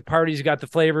pop-ups, you got the parties, you got the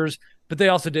flavors, but they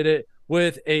also did it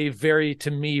with a very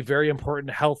important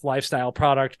health lifestyle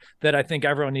product that I think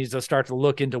everyone needs to start to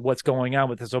look into what's going on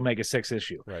with this omega-6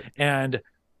 issue. Right. And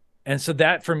so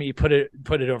that for me put it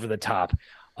over the top.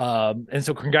 And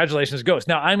so congratulations, Ghost.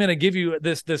 Now I'm going to give you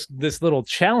this little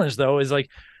challenge though, is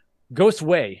like Ghost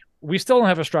Whey. We still don't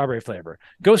have a strawberry flavor.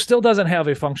 Ghost still doesn't have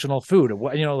a functional food.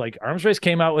 Like Arms Race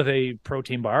came out with a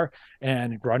protein bar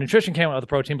and Raw Nutrition came out with a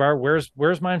protein bar.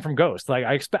 Where's mine from Ghost?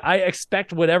 Like I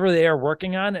expect whatever they are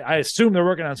working on, I assume they're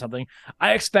working on something.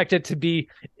 I expect it to be,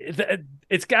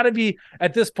 it's got to be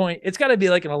at this point, it's got to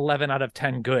be like an 11 out of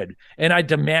 10 good. And I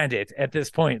demand it at this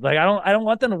point. Like I don't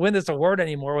want them to win this award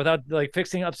anymore without like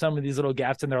fixing up some of these little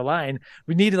gaps in their line.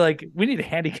 We need to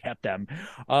handicap them.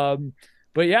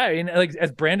 But yeah, and like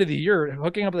as brand of the year,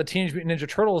 hooking up with the Teenage Mutant Ninja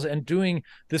Turtles and doing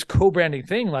this co-branding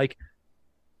thing, like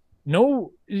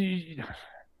no,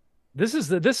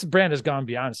 this brand has gone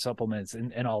beyond supplements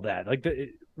and all that. Like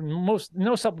most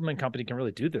no supplement company can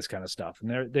really do this kind of stuff,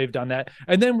 and they've done that.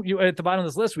 And then at the bottom of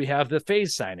this list, we have the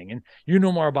FaZe signing, and you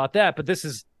know more about that. But this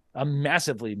is a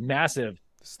massive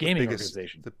gaming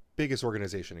organization, the biggest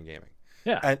organization in gaming.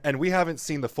 Yeah, and we haven't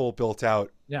seen the full built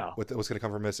out. Yeah, what's going to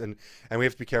come from this, and we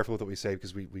have to be careful with what we say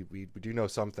because we do know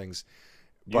some things.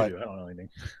 But I don't know anything.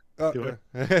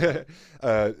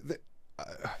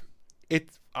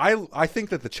 I think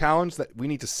that the challenge that we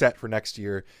need to set for next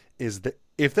year is that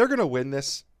if they're going to win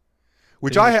this,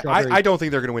 which I don't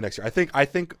think they're going to win next year. I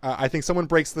think someone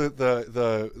breaks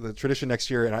the tradition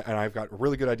next year, and I've got a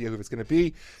really good idea who it's going to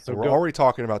be. So we're already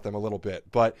talking about them a little bit,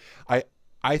 but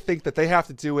I think that they have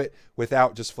to do it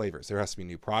without just flavors. There has to be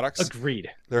new products. Agreed.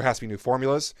 There has to be new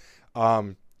formulas.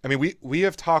 I mean, we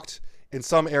have talked in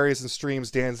some areas and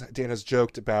streams. Dan has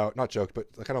not joked,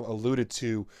 but kind of alluded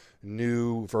to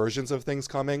new versions of things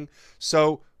coming.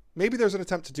 So maybe there's an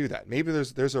attempt to do that. Maybe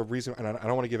there's a reason, and I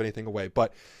don't want to give anything away,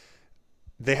 but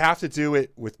they have to do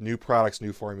it with new products,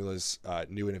 new formulas,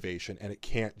 new innovation, and it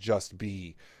can't just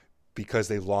be because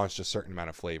they launched a certain amount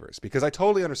of flavors. Because I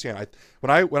totally understand. When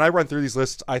I run through these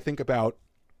lists, I think about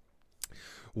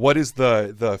what is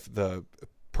the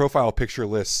profile picture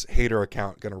list hater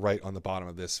account going to write on the bottom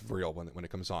of this reel when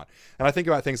it comes on. And I think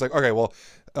about things like, okay, well,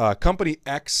 company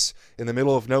X in the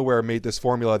middle of nowhere made this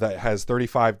formula that has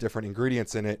 35 different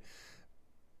ingredients in it,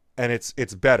 and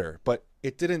it's better, but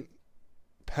it didn't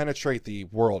penetrate the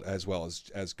world as well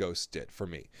as Ghost did for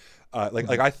me.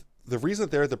 The reason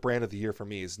they're the brand of the year for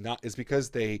me is because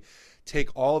they take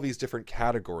all of these different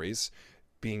categories,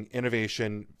 being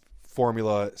innovation,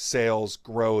 formula, sales,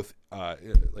 growth,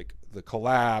 like the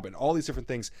collab and all these different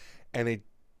things, and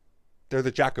they're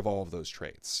the jack of all of those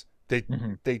trades. They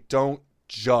don't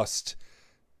just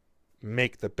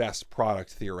make the best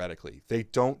product theoretically. They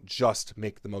don't just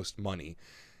make the most money.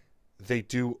 They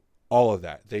do all of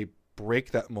that. They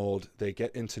break that mold, they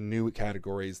get into new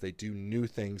categories, they do new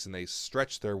things, and they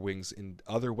stretch their wings in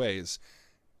other ways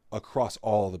across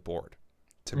all the board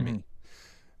to me.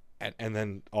 And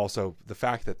then also the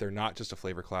fact that they're not just a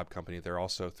flavor collab company, they're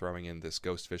also throwing in this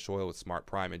ghost fish oil with Smart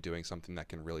Prime and doing something that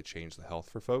can really change the health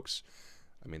for folks.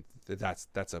 I mean, that's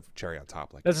a cherry on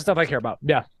top. Like, that's the stuff I care about.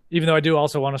 Yeah. Even though I do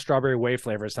also want a strawberry whey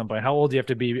flavor at some point. How old do you have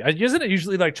to be? Isn't it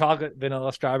usually like chocolate,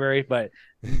 vanilla, strawberry? But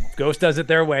Ghost does it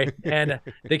their way. And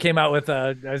they came out with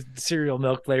a cereal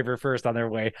milk flavor first on their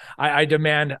way. I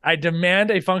demand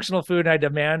a functional food, and I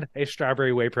demand a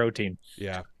strawberry whey protein.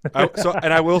 Yeah.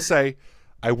 I will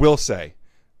say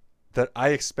that I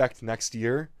expect next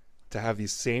year to have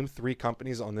these same three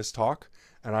companies on this talk,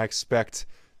 and I expect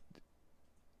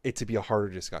it to be a harder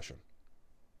discussion.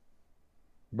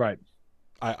 Right.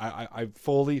 I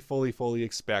fully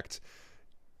expect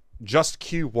just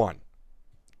Q1.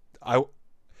 I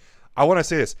want to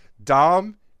say this,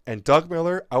 Dom and Doug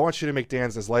Miller, I want you to make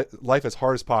Dan's life as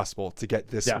hard as possible to get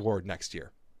this award next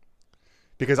year.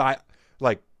 Because I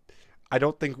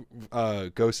don't think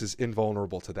Ghost is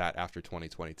invulnerable to that after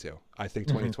 2022. I think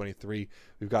 2023,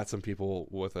 we've got some people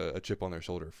with a chip on their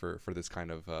shoulder for this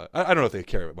kind of. I don't know if they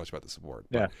care much about this award.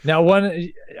 But. Yeah. Now,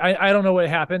 I don't know what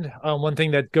happened. One thing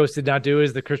that Ghost did not do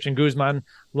is the Christian Guzman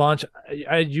launch.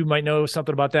 You might know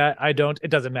something about that. I don't. It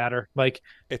doesn't matter. Like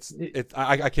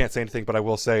I can't say anything, but I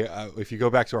will say if you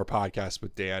go back to our podcast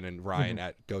with Dan and Ryan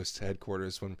at Ghost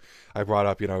headquarters, when I brought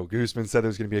up, Guzman said there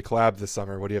was going to be a collab this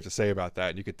summer. What do you have to say about that?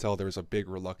 And you could tell there was a big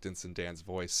reluctance in Dan's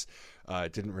voice.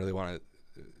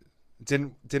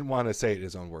 Didn't want to say it in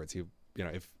his own words. He,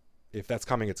 if that's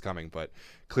coming, it's coming, but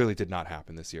clearly did not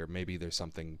happen this year. Maybe there's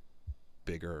something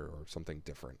bigger or something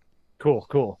different.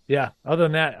 Cool. Yeah. Other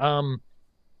than that,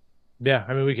 yeah,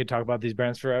 I mean, we could talk about these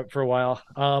brands for a while.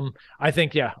 I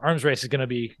think, Arms Race is going to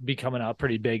be coming out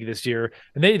pretty big this year,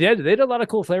 and they did a lot of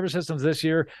cool flavor systems this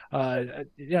year. I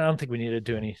don't think we need to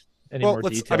do any more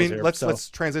details.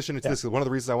 Let's transition into this. One of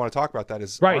the reasons I want to talk about that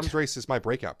is Arms Race is my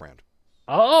breakout brand.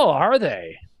 Oh, are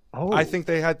they? Oh, I think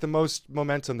they had the most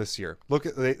momentum this year. Look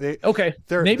at they okay.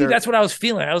 Maybe that's what I was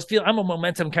feeling. I'm a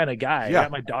momentum kind of guy. Yeah. I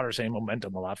got my daughter saying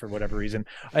momentum a lot for whatever reason,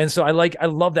 and so I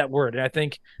love that word. And I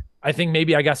think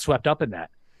maybe I got swept up in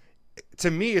that.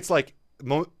 To me, it's like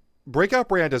breakout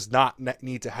brand does not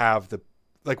need to have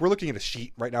we're looking at a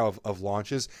sheet right now of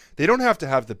launches. They don't have to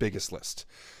have the biggest list,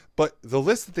 but the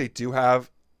list that they do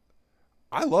have,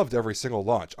 I loved every single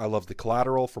launch. I loved the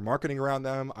collateral for marketing around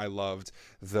them. I loved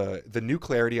the new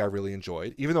clarity. I really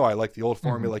enjoyed, even though I liked the old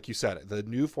formula, like you said. The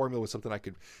new formula was something I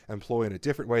could employ in a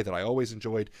different way that I always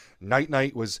enjoyed. Night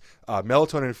Night was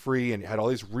melatonin free and had all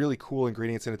these really cool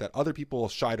ingredients in it that other people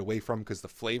shied away from because the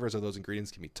flavors of those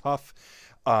ingredients can be tough.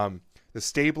 The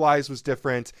Stabilize was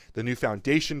different. The new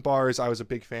foundation bars I was a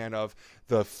big fan of.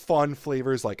 The fun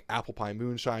flavors like Apple Pie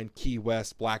Moonshine, Key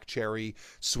West, Black Cherry,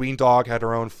 Sween Dog had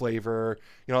her own flavor.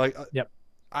 You know, like Yep.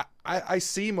 I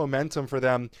see momentum for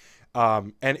them.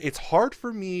 And it's hard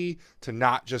for me to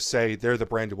not just say they're the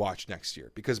brand to watch next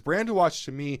year, because brand to watch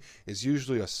to me is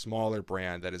usually a smaller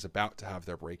brand that is about to have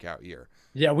their breakout year.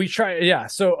 Yeah, we try. Yeah.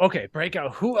 So, okay,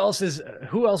 breakout. Who else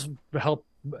helped?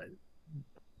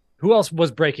 Who else was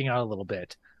breaking out a little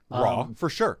bit? Raw, for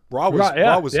sure. Raw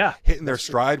was hitting their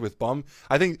stride with Bum.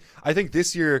 I think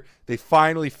this year they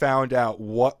finally found out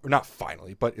not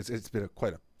finally, but it's been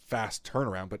quite a fast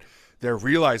turnaround, but they're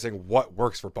realizing what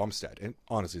works for Bumstead. And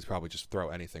honestly, it's probably just throw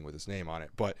anything with his name on it.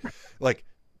 But like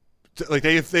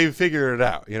they've figured it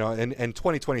out, you know, and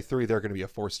 2023, they're going to be a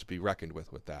force to be reckoned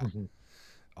with that. Mm-hmm.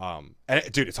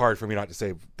 And dude, it's hard for me not to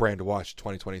say brand to watch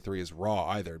 2023 is Raw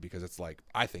either, because it's like,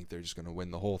 I think they're just going to win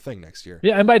the whole thing next year.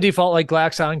 Yeah. And by default, like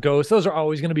Glaxon, Ghost, those are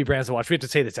always going to be brands to watch. We have to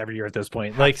say this every year at this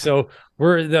point. Like, so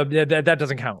that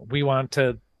doesn't count. We want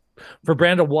for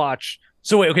brand to watch.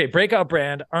 So wait, okay. Breakout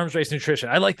brand, Arms Race Nutrition.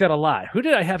 I like that a lot. Who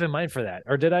did I have in mind for that?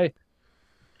 Or did I?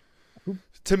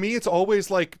 To me, it's always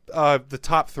like the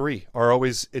top three are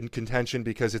always in contention,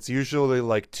 because it's usually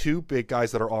like two big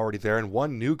guys that are already there and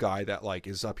one new guy that like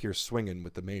is up here swinging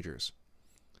with the majors.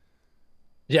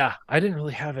 Yeah, I didn't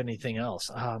really have anything else.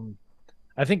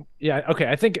 I think, yeah, okay.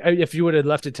 I think if you would have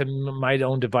left it to my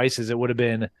own devices, it would have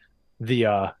been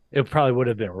it probably would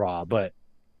have been Raw, but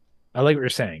I like what you're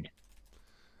saying.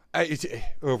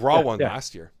 Raw won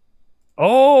last year.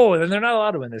 Oh, then they're not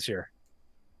allowed to win this year.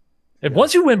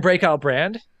 Once you win breakout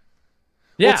brand,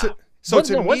 once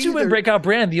you win breakout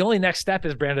brand, the only next step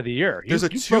is brand of the year. There's a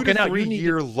 2 to 3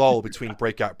 year lull between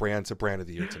breakout brand to brand of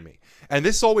the year to me. And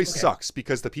this always sucks,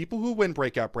 because the people who win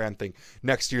breakout brand think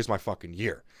next year's my fucking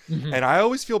year. Mm-hmm. And I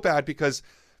always feel bad, because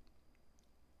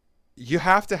you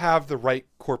have to have the right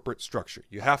corporate structure.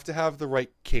 You have to have the right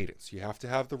cadence. You have to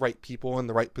have the right people in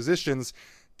the right positions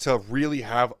to really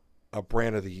have a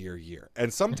brand of the year.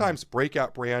 And sometimes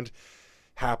breakout brand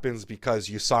happens because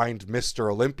you signed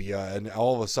Mr. Olympia and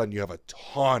all of a sudden you have a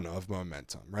ton of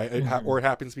momentum, right? Or it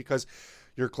happens because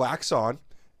you're Glaxon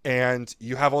and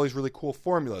you have all these really cool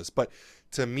formulas, but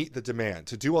to meet the demand,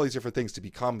 to do all these different things, to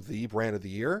become the brand of the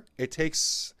year, it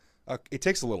takes a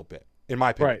little bit, in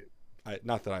my opinion. Right.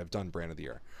 Not that I've done brand of the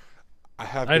year. I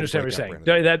understand what you're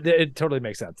saying. That it totally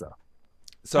makes sense though.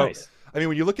 So, nice. I mean,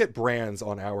 when you look at brands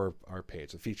on our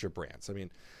page, the featured brands, I mean,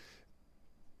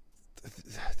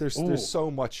 there's so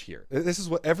much here. This is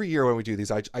what every year when we do these,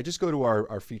 I just go to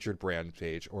our featured brand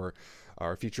page, or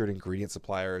our featured ingredient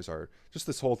suppliers, or just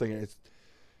this whole thing.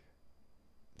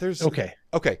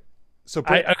 Okay. So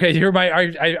I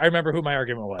remember who my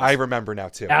argument was. I remember now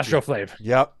too. Astroflave.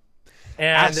 Yep.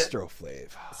 And Astroflave.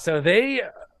 So they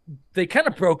kind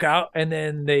of broke out, and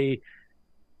then they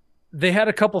had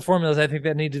a couple formulas I think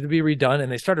that needed to be redone,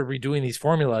 and they started redoing these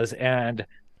formulas, and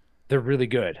they're really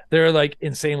good. They're like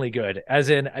insanely good. As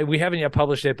in, we haven't yet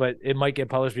published it, but it might get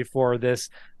published before this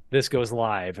goes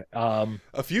live.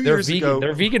 A few years ago,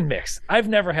 they're vegan mix. I've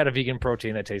never had a vegan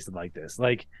protein that tasted like this.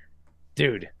 Like,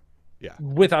 dude, yeah,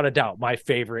 without a doubt, my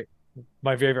favorite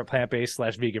plant-based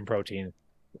 / vegan protein.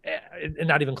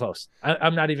 Not even close.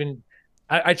 I'm not even.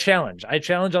 I challenge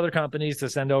other companies to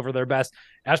send over their best.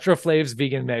 Astroflave's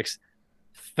vegan mix,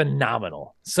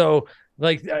 phenomenal. So.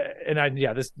 Like,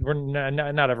 we're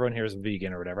not everyone here is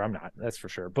vegan or whatever. I'm not, that's for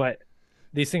sure. But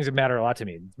these things matter a lot to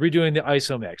me. Redoing the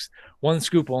ISO mix, 1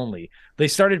 scoop only. They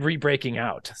started re-breaking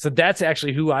out. So that's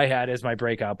actually who I had as my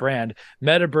breakout brand,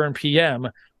 MetaBurn PM,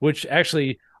 which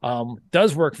actually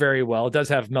does work very well. It does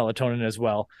have melatonin as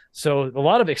well. So a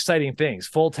lot of exciting things.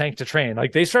 Full tank to train.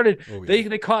 Like they started,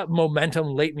 they caught momentum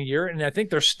late in the year, and I think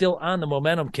they're still on the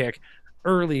momentum kick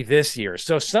early this year.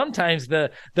 So sometimes the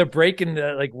break in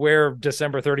the where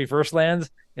December 31st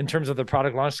lands in terms of the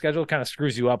product launch schedule kind of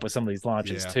screws you up with some of these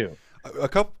launches too.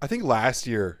 I think last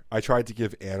year I tried to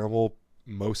give Animal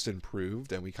most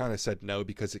improved, and we kind of said no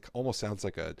because it almost sounds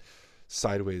like a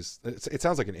sideways. It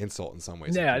sounds like an insult in some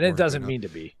ways. Yeah, and it doesn't mean to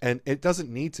be. And it doesn't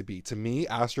need to be. To me,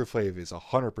 Astroflave is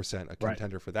 100% a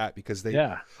contender for that, because they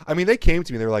came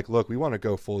to me, they're like, look, we want to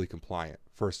go fully compliant,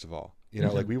 first of all. You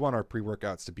know, like we want our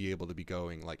pre-workouts to be able to be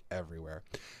going like everywhere.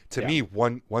 To me,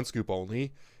 one scoop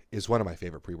only is one of my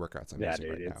favorite pre-workouts I'm Yeah, using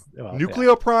dude. right now. Well,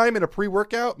 Nucleo Prime in a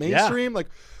pre-workout mainstream. Like,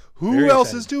 who Very else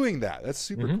exciting. is doing that? That's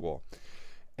super Mhm. cool.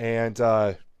 And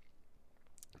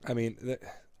I mean,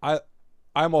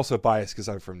 I'm also biased because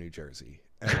I'm from New Jersey,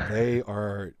 and they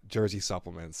are Jersey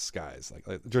supplements guys.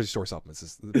 Like Jersey Store Supplements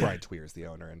is Brian Tweer is the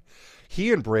owner, and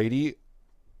he and Brady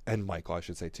and Michael, I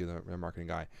should say too, the marketing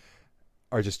guy,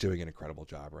 are just doing an incredible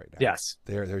job right now. Yes.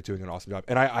 They're doing an awesome job,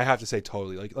 and I have to say,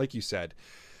 totally, like you said,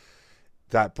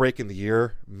 that break in the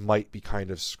year might be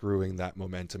kind of screwing that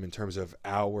momentum in terms of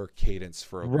our cadence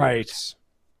for awards. Right.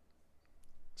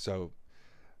 So,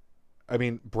 I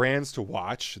mean, brands to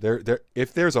watch. There,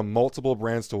 if there's a multiple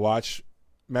brands to watch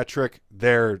metric,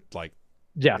 they're like,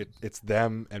 Yeah. it's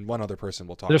them and one other person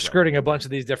we'll talk. They're about skirting a later. bunch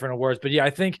of these different awards, but yeah, I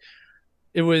think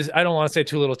it was, I don't want to say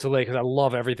too little too late because I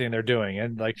love everything they're doing.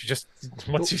 And like, just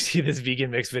once you see this vegan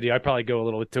mix video, I probably go a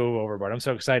little bit too overboard. I'm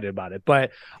so excited about it.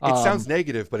 But It sounds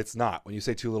negative, but it's not when you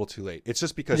say too little too late. It's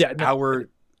just because Yeah, no, our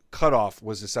cutoff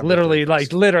was December literally 31st.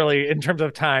 like literally in terms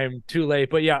of time too late.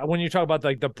 But yeah, when you talk about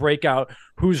like the breakout,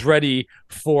 who's ready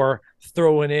for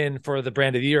throwing in for the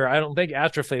brand of the year, I don't think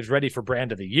Astroflave's ready for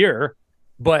brand of the year,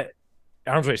 but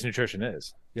Arms Race Nutrition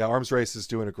is. Yeah, Arms Race is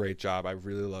doing a great job. I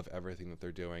really love everything that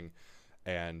they're doing.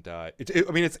 And I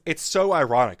mean, it's so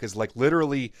ironic because like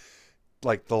literally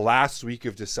like the last week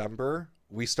of December,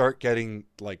 we start getting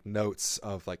like notes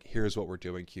of like, here's what we're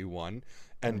doing Q1.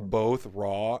 And both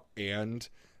Raw and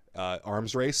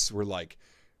Arms Race were like,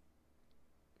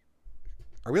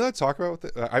 are we allowed to talk about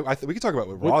what we can talk about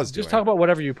what Raw is doing. Just talk about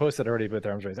whatever you posted already with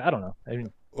Arms Race. I don't know. I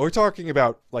mean, we're talking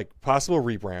about like possible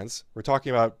rebrands. We're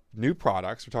talking about new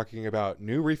products. We're talking about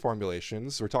new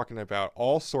reformulations. We're talking about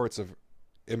all sorts of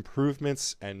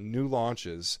improvements and new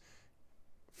launches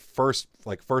first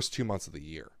 2 months of the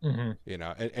year. You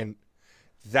know, and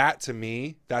that to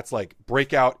me, that's like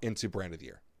breakout into brand of the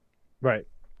year. Right.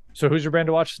 So who's your brand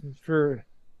to watch for?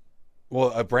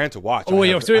 Well, a brand to watch. Oh,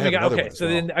 yeah. So okay. So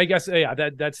then I guess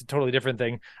that's a totally different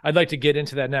thing. I'd like to get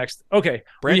into that next. Okay,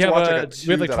 brand we to have watch,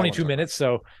 we have like 22 minutes.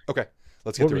 So okay,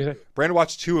 let's get through it. Brand to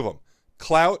watch, two of them,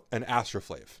 Clout and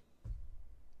Astroflave.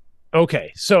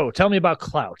 Okay, so tell me about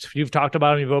Clout. You've talked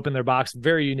about them. You've opened their box.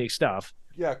 Very unique stuff.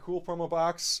 Yeah, cool promo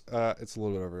box. It's a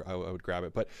little bit over. I would grab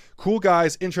it, but cool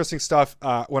guys, interesting stuff.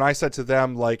 When I said to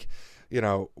them, like, you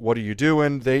know, what are you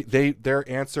doing? Their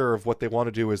answer of what they want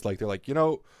to do is like, they're like, you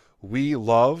know, we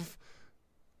love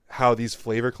how these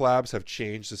flavor collabs have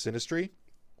changed this industry.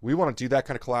 We want to do that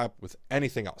kind of collab with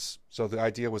anything else. So the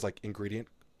idea was like ingredient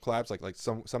collabs, like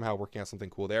somehow working on something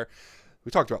cool there.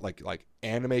 We talked about like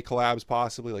anime collabs,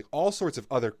 possibly like all sorts of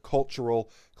other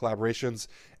cultural collaborations.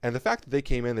 And the fact that they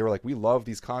came in, they were like, we love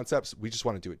these concepts. We just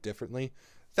want to do it differently.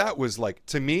 That was like,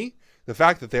 to me, the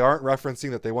fact that they aren't referencing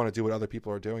that they want to do what other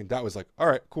people are doing, that was like, all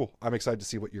right, cool. I'm excited to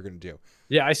see what you're going to do.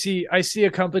 Yeah, I see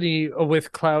a company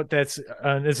with Clout that's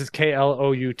this is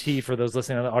KLOUT for those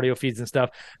listening on the audio feeds and stuff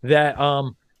that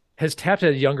has tapped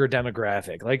a younger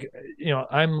demographic. Like, you know,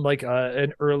 I'm like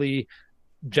an early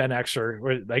Gen Xer,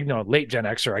 or like no late Gen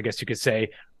Xer, I guess you could say.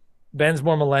 Ben's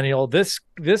more millennial. This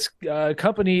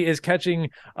company is catching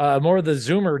more of the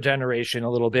Zoomer generation a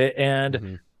little bit,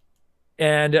 and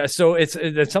so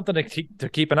it's something to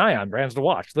keep an eye on, brands to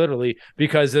watch, literally,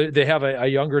 because they have a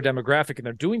younger demographic and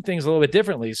they're doing things a little bit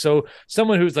differently. So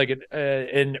someone who's like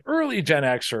an early Gen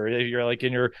X, or you're like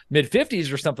in your mid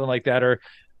 50s or something like that,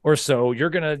 or so, you're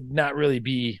gonna not really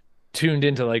be tuned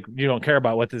into, like, you don't care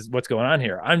about what's going on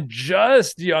here. I'm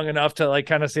just young enough to like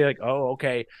kind of say like, oh,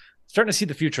 okay, starting to see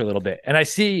the future a little bit. And I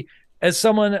see, as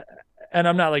someone, and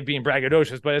I'm not like being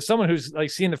braggadocious, but as someone who's like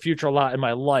seen the future a lot in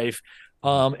my life,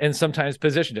 and sometimes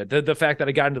positioned it. The fact that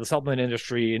I got into the supplement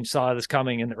industry and saw this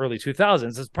coming in the early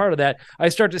 2000s, as part of that, I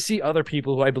start to see other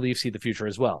people who I believe see the future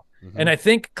as well. And I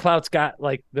think Clout's got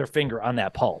like their finger on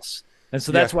that pulse. And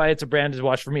so that's why it's a brand to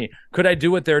watch for me. Could I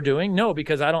do what they're doing? No,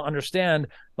 because I don't understand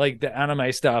like the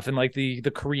anime stuff and like the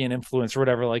Korean influence or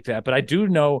whatever like that. But I do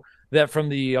know that from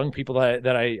the young people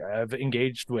that I have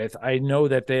engaged with, I know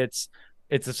that it's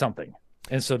a something.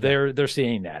 And so they're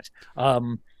seeing that.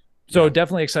 So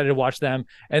definitely excited to watch them.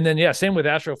 And then, same with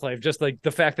Astroflave, just like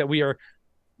the fact that we are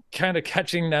kind of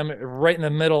catching them right in the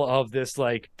middle of this,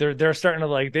 like they're starting to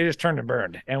like, they just turned and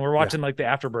burned, and we're watching like the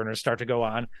afterburners start to go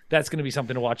on. That's going to be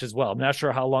something to watch as well. I'm not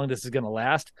sure how long this is going to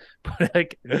last, but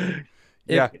like,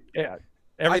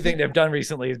 everything they've done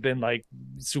recently has been like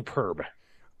superb.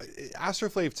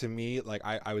 Astroflave to me, like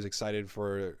I was excited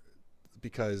for,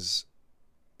 because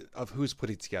of who's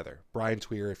putting together. Brian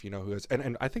Tweer, if you know who is,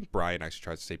 and I think Brian actually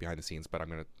tries to stay behind the scenes, but I'm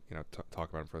gonna talk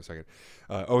about him for a second.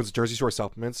 Owns Jersey Shore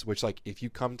Supplements, which like if you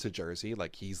come to Jersey,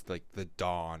 like he's like the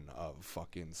dawn of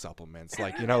fucking supplements.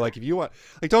 Like like if you want,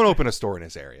 like don't open a store in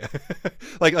his area.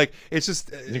 like it's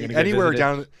just anywhere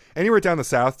down the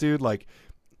south, dude. Like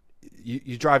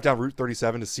you drive down Route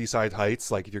 37 to Seaside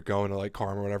Heights, like if you're going to like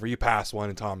Carmel or whatever, you pass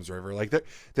one in Toms River. Like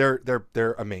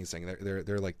they're amazing.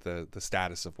 They're like the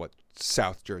status of what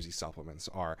South Jersey supplements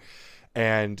are.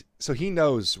 And so he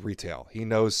knows retail. He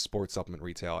knows sports supplement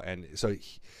retail. And so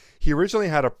he originally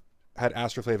had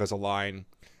Astroflave as a line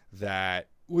that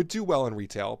would do well in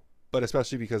retail, but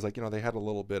especially because like, they had a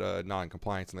little bit of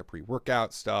non-compliance in their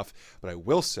pre-workout stuff. But I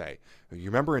will say, you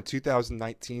remember in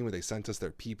 2019 when they sent us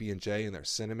their PB&J and their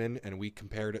cinnamon, and we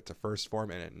compared it to First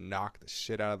Form and it knocked the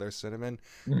shit out of their cinnamon.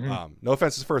 Mm-hmm. No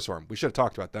offense to First Form. We should have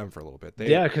talked about them for a little bit.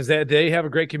 Because they have a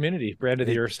great community, brand of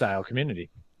the year style community.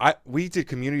 We did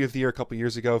community of the year a couple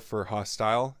years ago for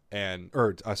Hostile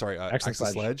Excellent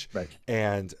Sledge. Right.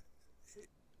 And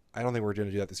I don't think we're going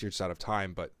to do that this year just out of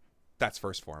time, but that's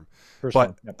First Form.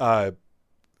 Yep.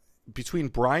 Between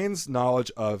Brian's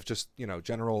knowledge of just,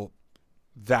 general,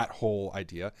 that whole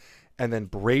idea, and then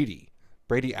Brady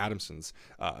Adamson's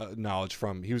knowledge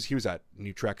from, he was at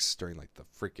Nutrex during like the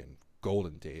freaking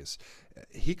golden days.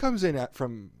 He comes in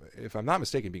from, if I'm not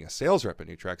mistaken, being a sales rep at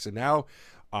Nutrex, and now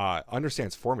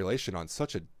understands formulation on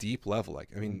such a deep level. Like,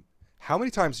 I mean, how many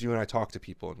times do you and I talk to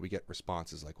people and we get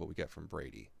responses like what we get from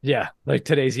Brady? Yeah. Like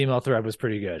today's email thread was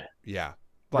pretty good. Yeah.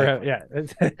 Like,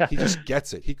 he just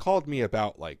gets it. He called me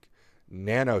about like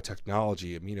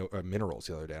nanotechnology, minerals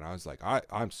the other day, and I was like,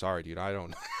 I'm sorry, dude, I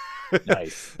don't.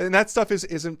 Nice. And that stuff is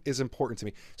important to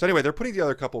me. So anyway, they're putting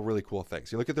together a couple really cool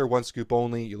things. You look at their one scoop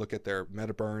only, you look at their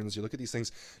meta burns, you look at these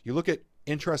things, you look at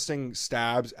interesting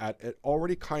stabs at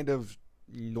already kind of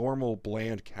normal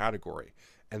bland category,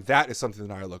 and that is something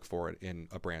that I look for in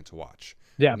a brand to watch.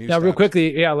 Yeah. Now, real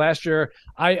quickly, last year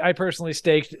I personally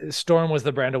staked Storm was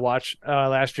the brand to watch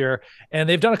last year, and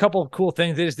they've done a couple of cool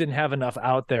things. They just didn't have enough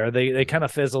out there. They kind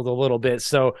of fizzled a little bit.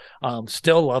 So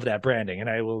still love that branding, and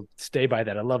I will stay by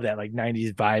that. I love that like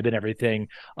 90s vibe and everything.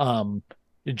 And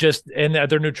their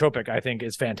nootropic I think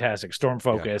is fantastic. Storm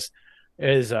Focus.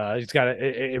 Yeah. It's got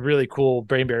a really cool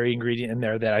brainberry ingredient in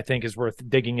there that I think is worth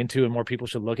digging into and more people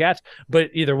should look at.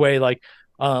 But either way, like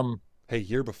hey,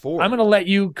 year before, I'm going to let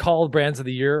you call brands of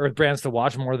the year or brands to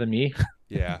watch more than me.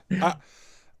 Yeah.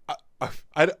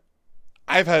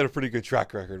 I've had a pretty good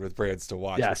track record with brands to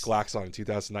watch with Glaxon in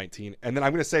 2019. And then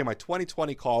I'm going to say my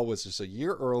 2020 call was just a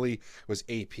year early, was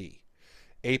AP.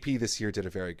 AP this year did a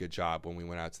very good job when we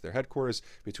went out to their headquarters.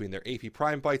 Between their AP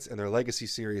Prime Bites and their Legacy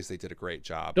series, they did a great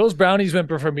job. Those brownies went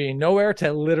from being nowhere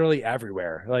to literally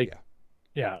everywhere. Like,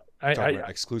 yeah.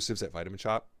 Exclusives at Vitamin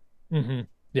Shop. Mm-hmm.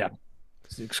 Yeah.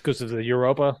 Exclusive to the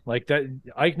Europa, like that.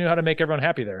 Ike knew how to make everyone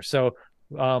happy there. So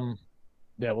we'll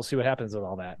see what happens with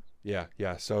all that.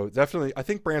 Yeah. So definitely I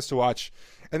think brands to watch,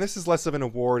 and this is less of an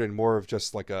award and more of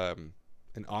just like an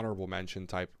honorable mention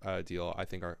type deal. I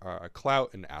think are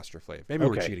Clout and Astroflave. Maybe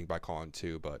we're cheating by calling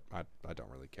two, but I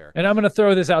don't really care. And I'm going to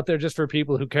throw this out there just for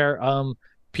people who care.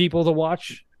 People to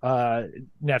watch.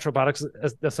 Natural Products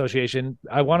Association.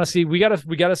 I want to see. We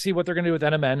gotta see what they're gonna do with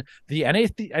NMN. The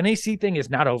NAC thing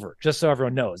is not over. Just so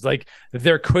everyone knows, like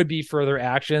there could be further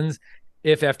actions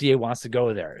if FDA wants to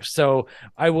go there. So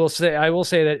I will say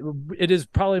that it is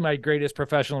probably my greatest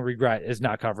professional regret is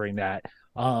not covering that.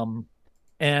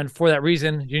 And for that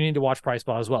reason, you need to watch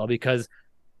PriceBall as well, because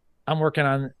I'm working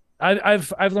on.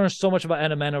 I've learned so much about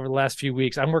NMN over the last few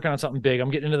weeks. I'm working on something big.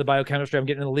 I'm getting into the biochemistry. I'm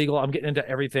getting into legal. I'm getting into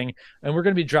everything. And we're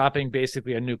going to be dropping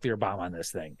basically a nuclear bomb on this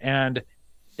thing. And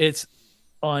it's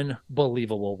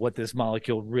unbelievable what this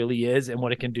molecule really is and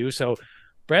what it can do. So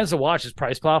brands to watch is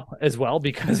PricePlow as well,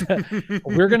 because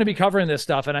we're going to be covering this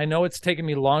stuff. And I know it's taken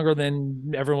me longer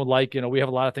than everyone would like. We have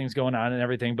a lot of things going on and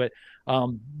everything. But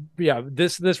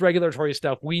this regulatory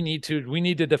stuff, we need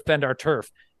to defend our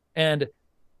turf. And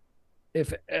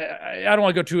if I don't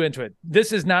want to go too into it,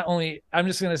 this is not only, I'm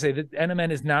just going to say that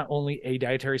NMN is not only a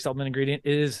dietary supplement ingredient,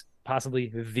 it is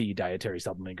possibly the dietary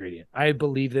supplement ingredient. I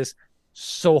believe this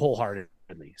so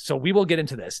wholeheartedly. So we will get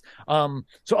into this.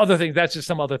 So other things, that's just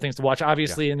some other things to watch,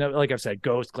 obviously. Yeah. And like I've said,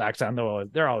 Ghost,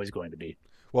 Glaxon, they're always going to be.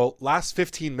 Well, last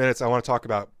 15 minutes, I want to talk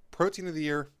about protein of the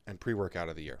year and pre-workout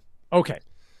of the year. Okay.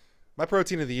 My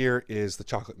protein of the year is the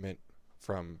chocolate mint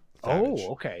from Savage.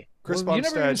 Oh, okay. Chris you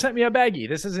never even sent me a baggie.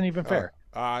 This isn't even fair.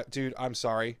 Dude, I'm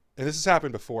sorry. And this has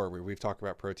happened before where we've talked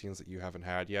about proteins that you haven't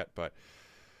had yet, but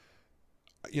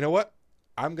you know what?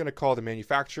 I'm going to call the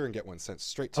manufacturer and get one sent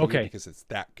straight to you because it's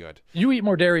that good. You eat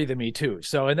more dairy than me too.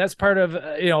 So, and that's part of,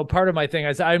 part of my thing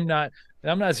is I'm not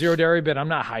zero dairy, but I'm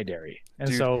not high dairy. And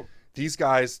Dude, so these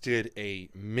guys did a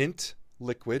mint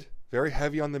liquid, very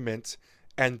heavy on the mint,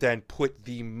 and then put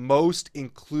the most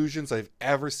inclusions I've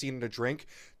ever seen in a drink,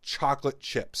 chocolate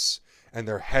chips, and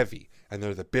they're heavy, and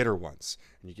they're the bitter ones.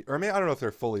 And I don't know if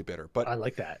they're fully bitter, but I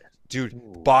like that. Dude,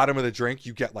 bottom of the drink,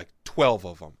 you get like 12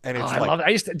 of them. And it's I love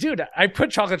it. I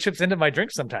put chocolate chips into my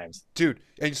drink sometimes. Dude,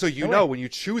 and so when you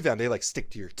chew them, they like stick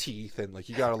to your teeth, and like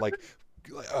you gotta like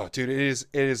oh dude, it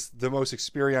is the most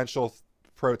experiential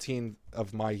protein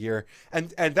of my year. And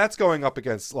that's going up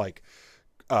against like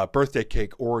birthday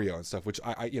cake Oreo and stuff, which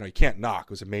I you can't knock. It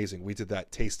was amazing. We did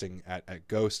that tasting at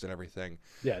Ghost and everything.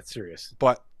 Yeah, it's serious.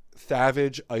 But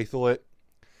Thavage, Isolate,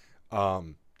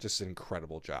 just an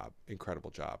incredible job.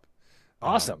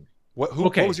 Awesome. What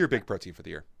was your big protein for the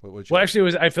year?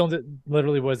 Actually, I filmed it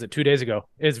literally 2 days ago.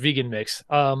 It's vegan mix.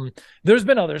 There's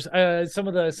been others. Some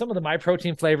of the My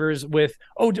Protein flavors with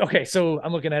so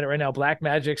I'm looking at it right now. Black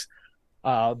Magic's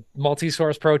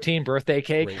multi-source protein birthday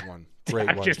cake. Great one.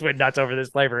 I just went nuts over this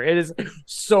flavor. It is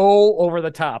so over the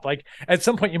top. Like at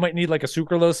some point you might need like a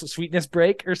sucralose sweetness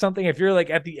break or something. If you're like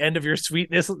at the end of your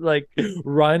sweetness like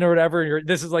run or whatever,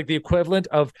 this is like the equivalent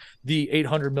of the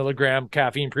 800 milligram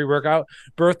caffeine pre-workout.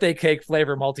 Birthday cake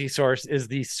flavor multi-source is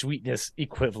the sweetness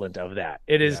equivalent of that.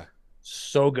 It is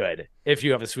so good if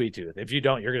you have a sweet tooth. If you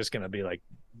don't, you're just going to be like,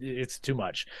 it's too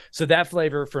much. So that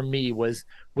flavor for me was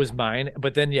mine.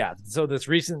 But then so this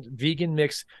recent vegan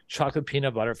mix chocolate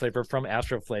peanut butter flavor from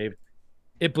Astroflave,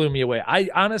 it blew me away. I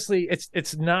honestly,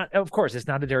 it's not, of course it's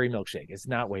not a dairy milkshake, it's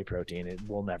not whey protein, it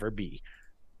will never be.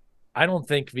 I don't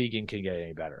think vegan can get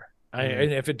any better.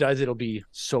 And if it does, it'll be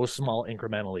so small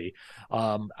incrementally.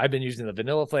 I've been using the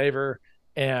vanilla flavor,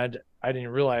 and I didn't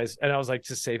realize, and I was like,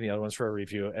 just saving the other ones for a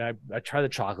review, and I tried the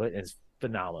chocolate, and it's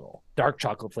phenomenal. Dark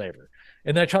chocolate flavor.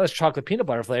 And then I tried this chocolate peanut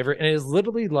butter flavor, and it is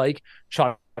literally like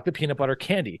chocolate peanut butter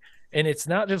candy. And it's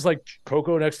not just like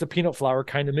cocoa next to peanut flour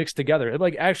kind of mixed together. It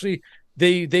like actually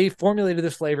they formulated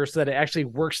this flavor so that it actually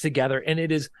works together, and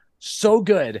it is so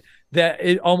good that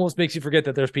it almost makes you forget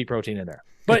that there's pea protein in there.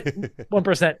 But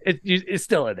 1%, it's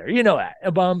still in there. You know that.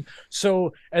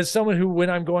 So as someone who,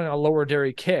 when I'm going on a lower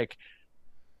dairy kick,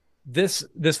 this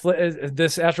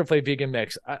Astroflave vegan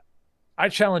mix, I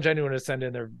challenge anyone to send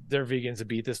in their vegans to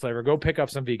beat this flavor. Go pick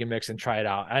up some vegan mix and try it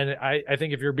out. And I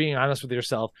think if you're being honest with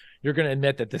yourself, you're going to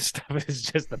admit that this stuff is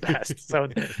just the best. So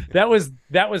that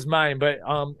was mine. But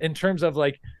in terms of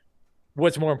like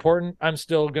what's more important, I'm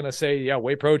still going to say,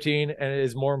 whey protein, and it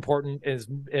is more important is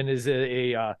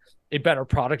a better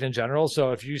product in general.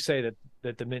 So if you say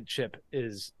that the mint chip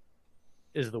is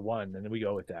the one, then we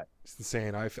go with that. It's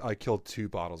insane. I killed 2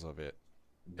 bottles of it.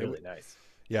 Really nice.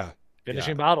 Yeah.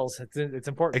 Finishing bottles, it's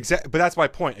important. Exactly, but that's my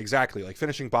point. Exactly, like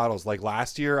finishing bottles. Like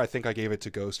last year, I think I gave it to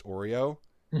Ghost Oreo,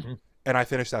 and I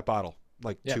finished that bottle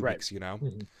like 2 weeks.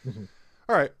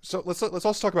 All right, so let's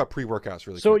also talk about pre-workouts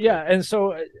really. So quickly. and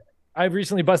so I've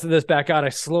recently busted this back out.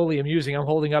 I'm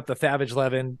holding up the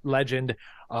Thavage Legend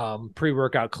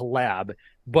pre-workout collab.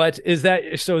 But is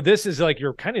that so? This is like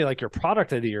your kind of like your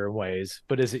product of the year in ways,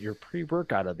 but is it your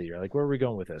pre-workout of the year? Like, where are we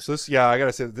going with this? So I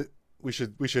gotta say that we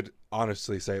should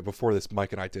honestly say before this,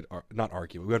 Mike and I did not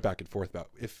argue. We went back and forth about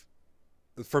if,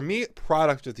 for me,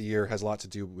 product of the year has a lot to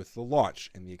do with the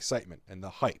launch and the excitement and the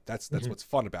hype. That's what's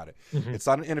fun about it. It's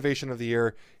not an innovation of the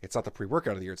year. It's not the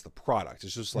pre-workout of the year. It's the product.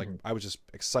 It's just like I was just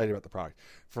excited about the product.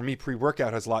 For me,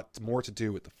 pre-workout has a lot more to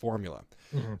do with the formula.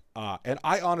 And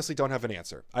I honestly don't have an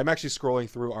answer. I'm actually scrolling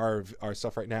through our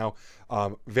stuff right now.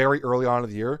 Very early on in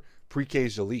the year,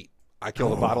 Pre-Caged Elite. I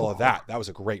killed a bottle of that. That was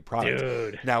a great product.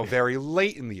 Dude. Now, very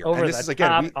late in the year. And this is,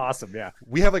 again, awesome. Yeah.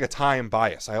 We have like a time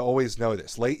bias. I always know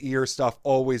this. Late year stuff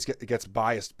always gets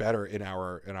biased better in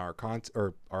our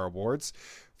our awards.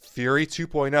 Fury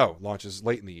 2.0 launches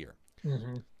late in the year.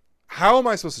 How am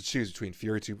I supposed to choose between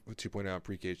Fury 2.0 and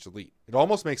Pre-Caged Elite? It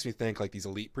almost makes me think like these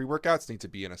elite pre-workouts need to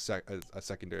be in a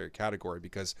secondary category,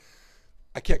 because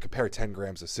I can't compare 10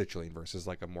 grams of citrulline versus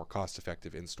like a more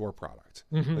cost-effective in-store product.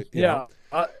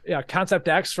 Concept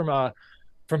X from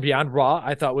Beyond Raw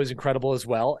I thought was incredible as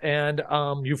well, and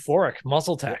Euphoric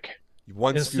Muscle Tech.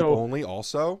 One scoop only,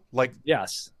 also like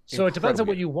yes. So it depends on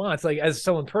what you want. It's like, as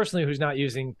someone personally who's not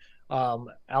using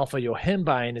alpha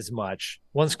yohimbine as much,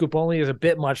 1 scoop only is a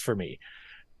bit much for me.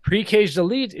 Pre-Caged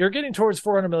Elite, you're getting towards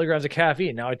 400 milligrams of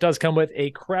caffeine. Now it does come with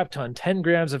a crap ton, 10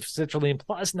 grams of citrulline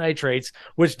plus nitrates,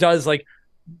 which does like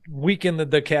weaken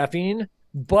the caffeine,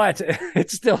 but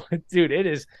it's still, dude, it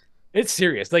is It's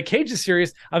serious. Like Cage is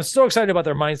serious. I'm so excited about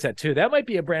their mindset too. That might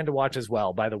be a brand to watch as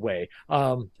well, by the way.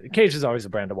 Cage is always a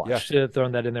brand to watch. Yeah. Should have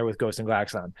thrown that in there with Ghost and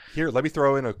Glaxon. Here, let me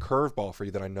throw in a curveball for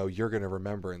you that I know you're going to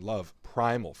remember and love.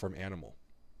 Primal from Animal.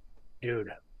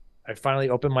 Dude, I finally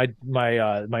opened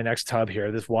my next tub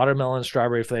here. This watermelon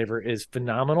strawberry flavor is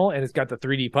phenomenal, and it's got the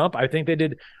 3D pump. I think they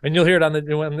did, and you'll hear it on this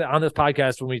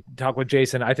podcast when we talk with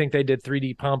Jason. I think they did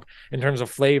 3D pump in terms of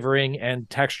flavoring and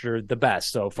texture the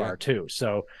best so far too.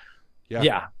 So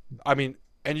yeah. I mean,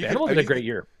 and you Animal did a great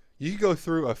year. You could go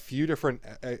through a few different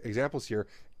examples here.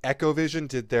 Echovision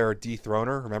did their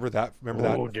Dethroner. Remember that?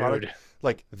 Oh, that product? dude.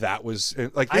 Like that was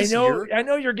like this I year.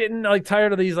 know you're getting like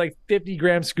tired of these like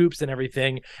 50-gram scoops and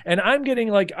everything. And I'm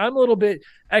a little bit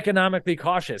economically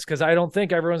cautious because I don't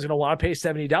think everyone's going to want to pay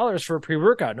 $70 for a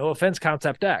pre-workout. No offense,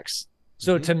 Concept X.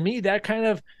 So to me, that kind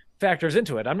of factors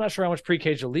into it. I'm not sure how much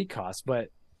Pre-Cage Elite costs, but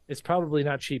it's probably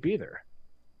not cheap either.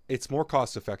 It's more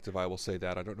cost effective, I will say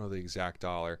that. I don't know the exact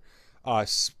dollar.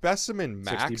 Specimen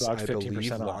Max, $60, I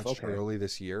believe, off. launched early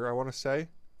this year, I want to say.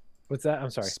 What's that? I'm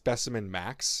sorry. Specimen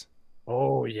Max.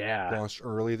 Oh, yeah. Launched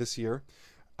early this year.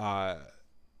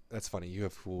 That's funny. You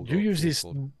have Fool's You Gold. use these.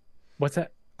 Gold. What's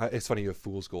that? It's funny you have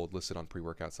Fool's Gold listed on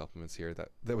pre-workout supplements here.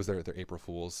 That was their April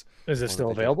Fool's. Is it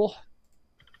still available?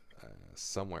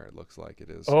 Somewhere it looks like it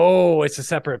is. Oh, it's a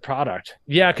separate product.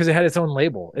 Yeah, because it had its own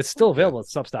label. It's still available at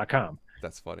subs.com.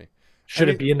 That's funny. Should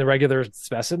it be in the regular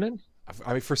specimen?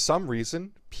 I mean, for some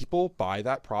reason, people buy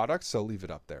that product, so leave it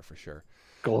up there for sure.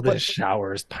 Golden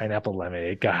showers, pineapple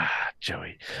lemonade. God,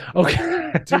 Joey.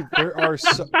 Okay, dude,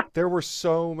 there were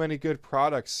so many good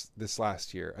products this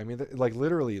last year. I mean, like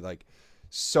literally, like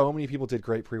so many people did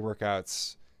great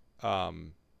pre-workouts. I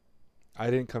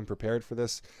didn't come prepared for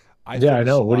this. I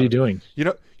know. What are you doing?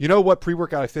 You know what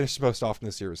pre-workout I finished most often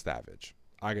this year was Savage.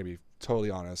 I'm gonna be totally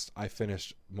honest. I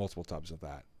finished multiple tubs of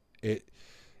that. It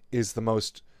is the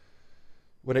most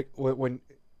when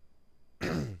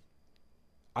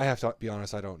I have to be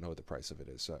honest, I don't know what the price of it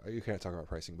is. So you can't talk about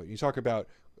pricing, but you talk about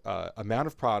amount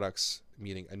of products,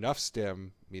 meaning enough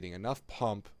stim, meaning enough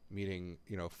pump, meaning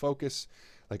focus.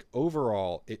 Like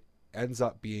overall, it ends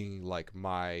up being like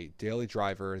my daily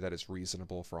driver that is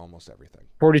reasonable for almost everything.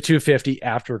 $42.50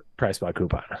 after price by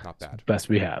coupon. Not bad. Best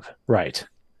we have. Right.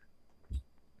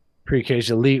 Pre-Cage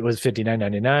Elite was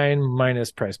 $59.99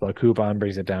 minus price by coupon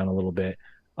brings it down a little bit.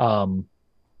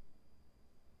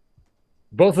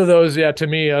 Both of those, to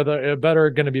me, are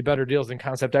going to be better deals than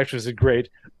Concept Extras is great.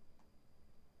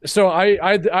 So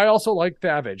I also like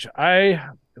Savage. I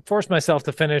forced myself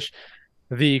to finish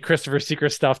the Christopher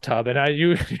Secret Stuff tub, and I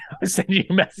send you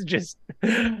messages.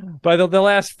 By the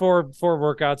last four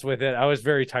workouts with it, I was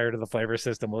very tired of the flavor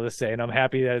system, we'll just say, and I'm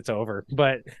happy that it's over.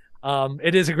 But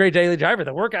it is a great daily driver.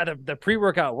 The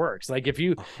pre-workout works. Like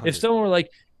if someone were like,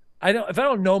 if I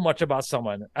don't know much about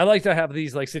someone, I like to have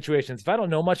these like situations. If I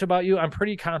don't know much about you, I'm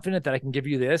pretty confident that I can give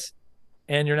you this,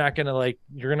 and you're not gonna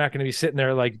be sitting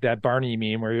there like that Barney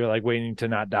meme where you're like waiting to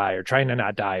not die or trying to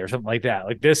not die or something like that.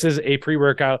 Like this is a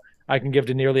pre-workout I can give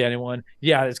to nearly anyone.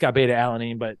 Yeah, it's got beta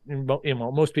alanine, but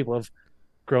most people have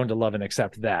grown to love and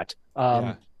accept that.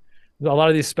 A lot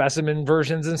of these specimen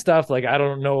versions and stuff, like I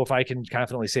don't know if I can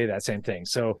confidently say that same thing.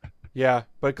 So. Yeah,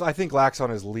 but I think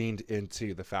Glaxon has leaned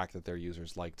into the fact that their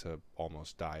users like to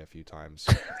almost die a few times.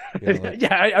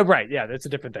 Right. Yeah, that's a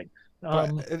different thing.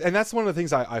 And that's one of the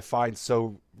things I find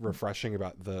so refreshing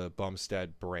about the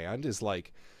Bumstead brand is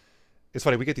like, it's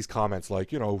funny, we get these comments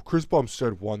like, Chris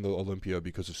Bumstead won the Olympia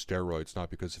because of steroids, not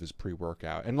because of his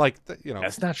pre-workout. And like,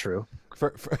 that's not true.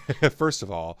 First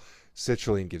of all,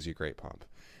 citrulline gives you great pump.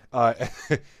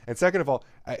 And second of all,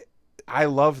 I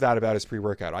love that about his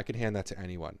pre-workout. I can hand that to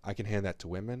anyone. I can hand that to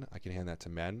women. I can hand that to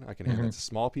men. I can hand that to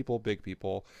small people, big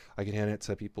people. I can hand it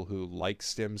to people who like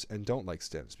stims and don't like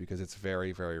stims because it's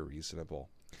very, very reasonable.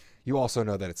 You also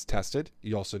know that it's tested.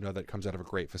 You also know that it comes out of a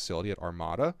great facility at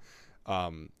Armada.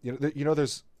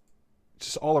 There's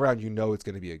just all around, it's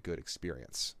going to be a good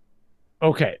experience.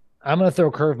 Okay. I'm going to throw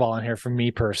a curveball in here for me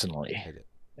personally.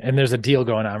 And there's a deal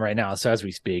going on right now. So as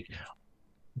we speak,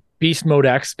 Beast Mode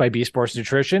X by B Sports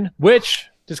Nutrition, which,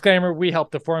 disclaimer, we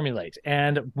helped to formulate.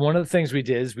 And one of the things we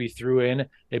did is we threw in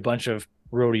a bunch of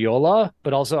rhodiola,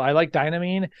 but also I like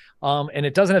dynamine, and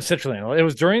it doesn't have citrulline. It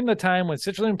was during the time when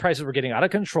citrulline prices were getting out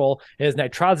of control. It has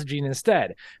nitrosamine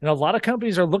instead. And a lot of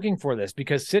companies are looking for this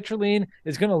because citrulline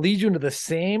is going to lead you into the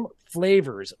same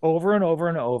flavors over and over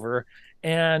and over.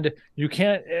 And you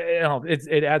can't,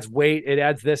 it adds weight, it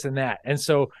adds this and that. And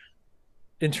so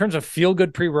in terms of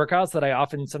feel-good pre-workouts that I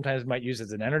often sometimes might use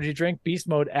as an energy drink, Beast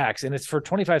Mode X, and it's for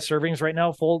 25 servings right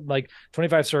now, full, like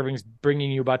 25 servings,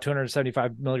 bringing you about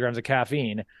 275 milligrams of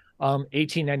caffeine.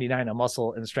 $18.99 on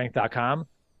muscle and strength.com.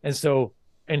 And so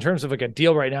in terms of like a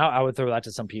deal right now, I would throw that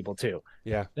to some people too.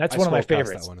 Yeah, That's I one of my scrolled past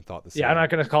favorites. That one and thought the Yeah, same. I'm not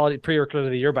going to call it pre-workout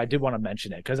of the year, but I did want to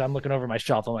mention it because I'm looking over my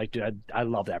shelf. I'm like, dude, I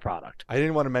love that product. I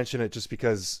didn't want to mention it just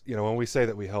because, when we say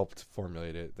that we helped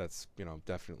formulate it, that's,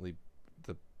 definitely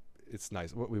it's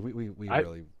nice. We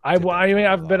really. I've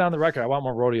been on the record. I want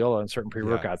more rhodiola in certain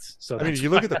pre-workouts. Yeah. So I mean, you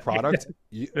look at the product.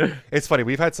 It's funny.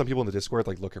 We've had some people in the Discord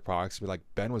like look at products and be like,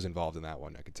 Ben was involved in that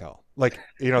one. I could tell. Like,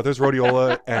 there's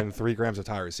rhodiola and 3 grams of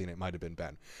tyrosine. It might have been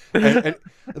Ben. And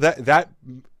that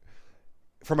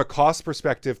from a cost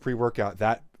perspective, pre-workout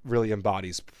that really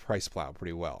embodies Price Plow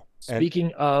pretty well.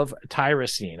 Speaking of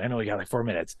tyrosine, I know we got like 4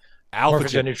 minutes.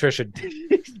 Alphagen Nutrition.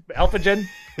 Alphagen.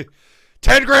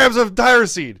 10 grams of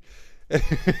tyrosine.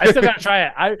 I still gotta try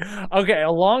it. A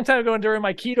long time ago during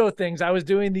my keto things, I was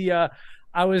doing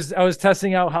I was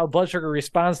testing out how blood sugar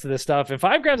responds to this stuff, and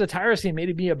 5 grams of tyrosine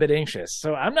made me a bit anxious.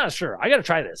 So I'm not sure. I gotta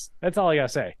try this. That's all I gotta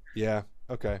say. Yeah.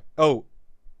 Okay. Oh,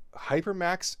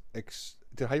 Hypermax.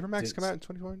 Did Hypermax come out in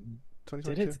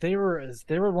 2022? Did it? They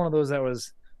were one of those that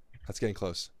was. That's getting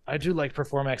close. I do like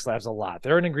Performax Labs a lot.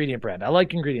 They're an ingredient brand. I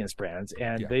like ingredients brands,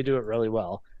 and they do it really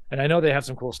well. And I know they have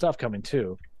some cool stuff coming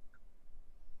too.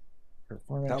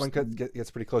 That one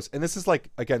gets pretty close. And this is like,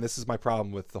 again, this is my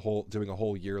problem with doing a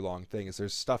whole year-long thing is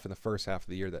there's stuff in the first half of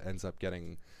the year that ends up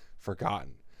getting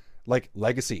forgotten. Like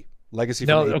Legacy. No,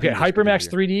 okay. Hypermax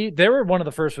 3D. They were one of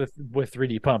the first with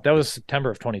 3D Pump. That was September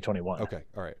of 2021. Okay.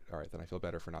 All right. Then I feel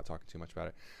better for not talking too much about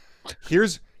it.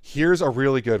 Here's a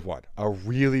really good one. A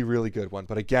really, really good one.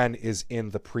 But again, is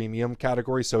in the premium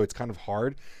category, so it's kind of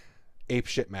hard. Ape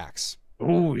Shit Max.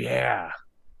 Oh, yeah.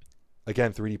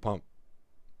 Again, 3D Pump.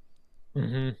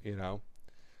 Mm-hmm.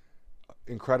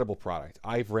 Incredible product.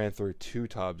 I've ran through 2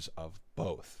 tubs of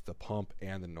both the pump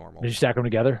and the normal. Did you stack them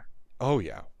together? Oh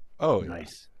yeah. Oh,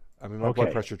 nice. Yeah. I mean, my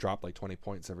blood pressure dropped like 20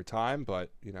 points every time, but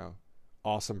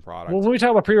awesome product. Well, when we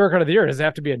talk about pre-workout of the year, does it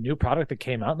have to be a new product that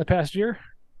came out in the past year?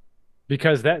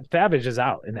 Because that Thavage is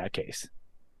out in that case.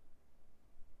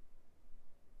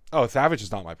 Oh, Thavage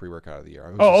is not my pre-workout of the year.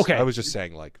 Okay. I was just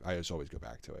saying, like, I just always go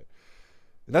back to it.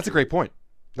 And that's a great point.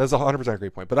 That's 100% a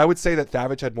great point. But I would say that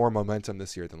Thavage had more momentum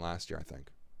this year than last year, I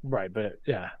think. Right, but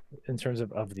yeah, in terms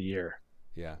of the year.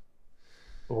 Yeah.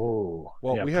 Oh.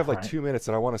 Well, we have like 2 minutes,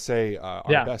 and I want to say our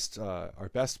best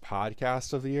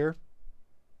podcast of the year,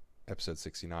 episode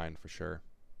 69 for sure.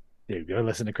 Dude, go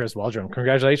listen to Chris Waldron.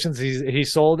 Congratulations. He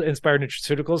sold Inspired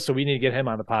Nutraceuticals, so we need to get him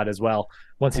on the pod as well.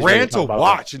 Once he's brand to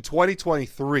watch in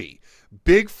 2023.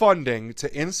 Big funding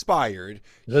to Inspired.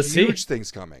 Huge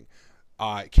things coming.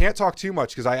 I can't talk too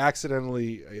much because I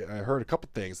accidentally heard a couple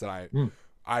things that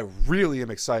I really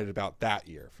am excited about that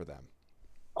year for them.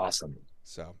 Awesome.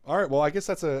 So, all right. Well, I guess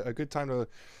that's a good time to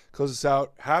close this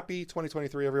out. Happy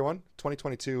 2023, everyone.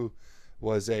 2022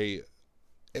 was a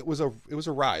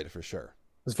ride for sure.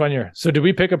 It was a fun year. So did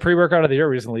we pick a pre-workout of the year or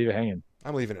are we just going to leave it hanging?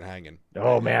 I'm leaving it hanging.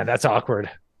 Oh, man, that's awkward.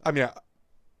 I mean,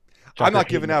 I'm not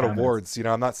giving out awards.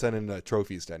 I'm not sending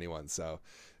trophies to anyone. So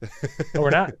no, we're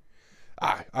not.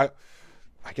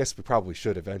 I guess we probably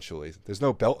should eventually. There's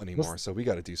no belt anymore, so we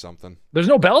got to do something. There's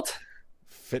no belt?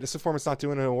 Fitness Performance not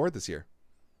doing an award this year.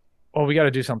 Oh, we got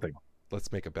to do something.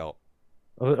 Let's make a belt.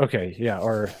 Okay, yeah,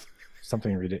 or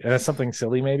something ridiculous. Something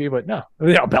silly maybe, but no.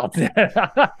 Yeah, belt.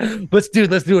 Let's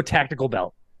do a tactical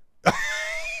belt.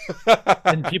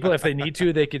 And people, if they need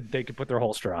to, they could put their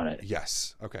holster on it.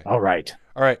 Yes. Okay. All right.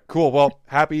 Cool. Well,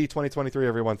 happy 2023,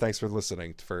 everyone. Thanks for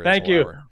listening. Thank you.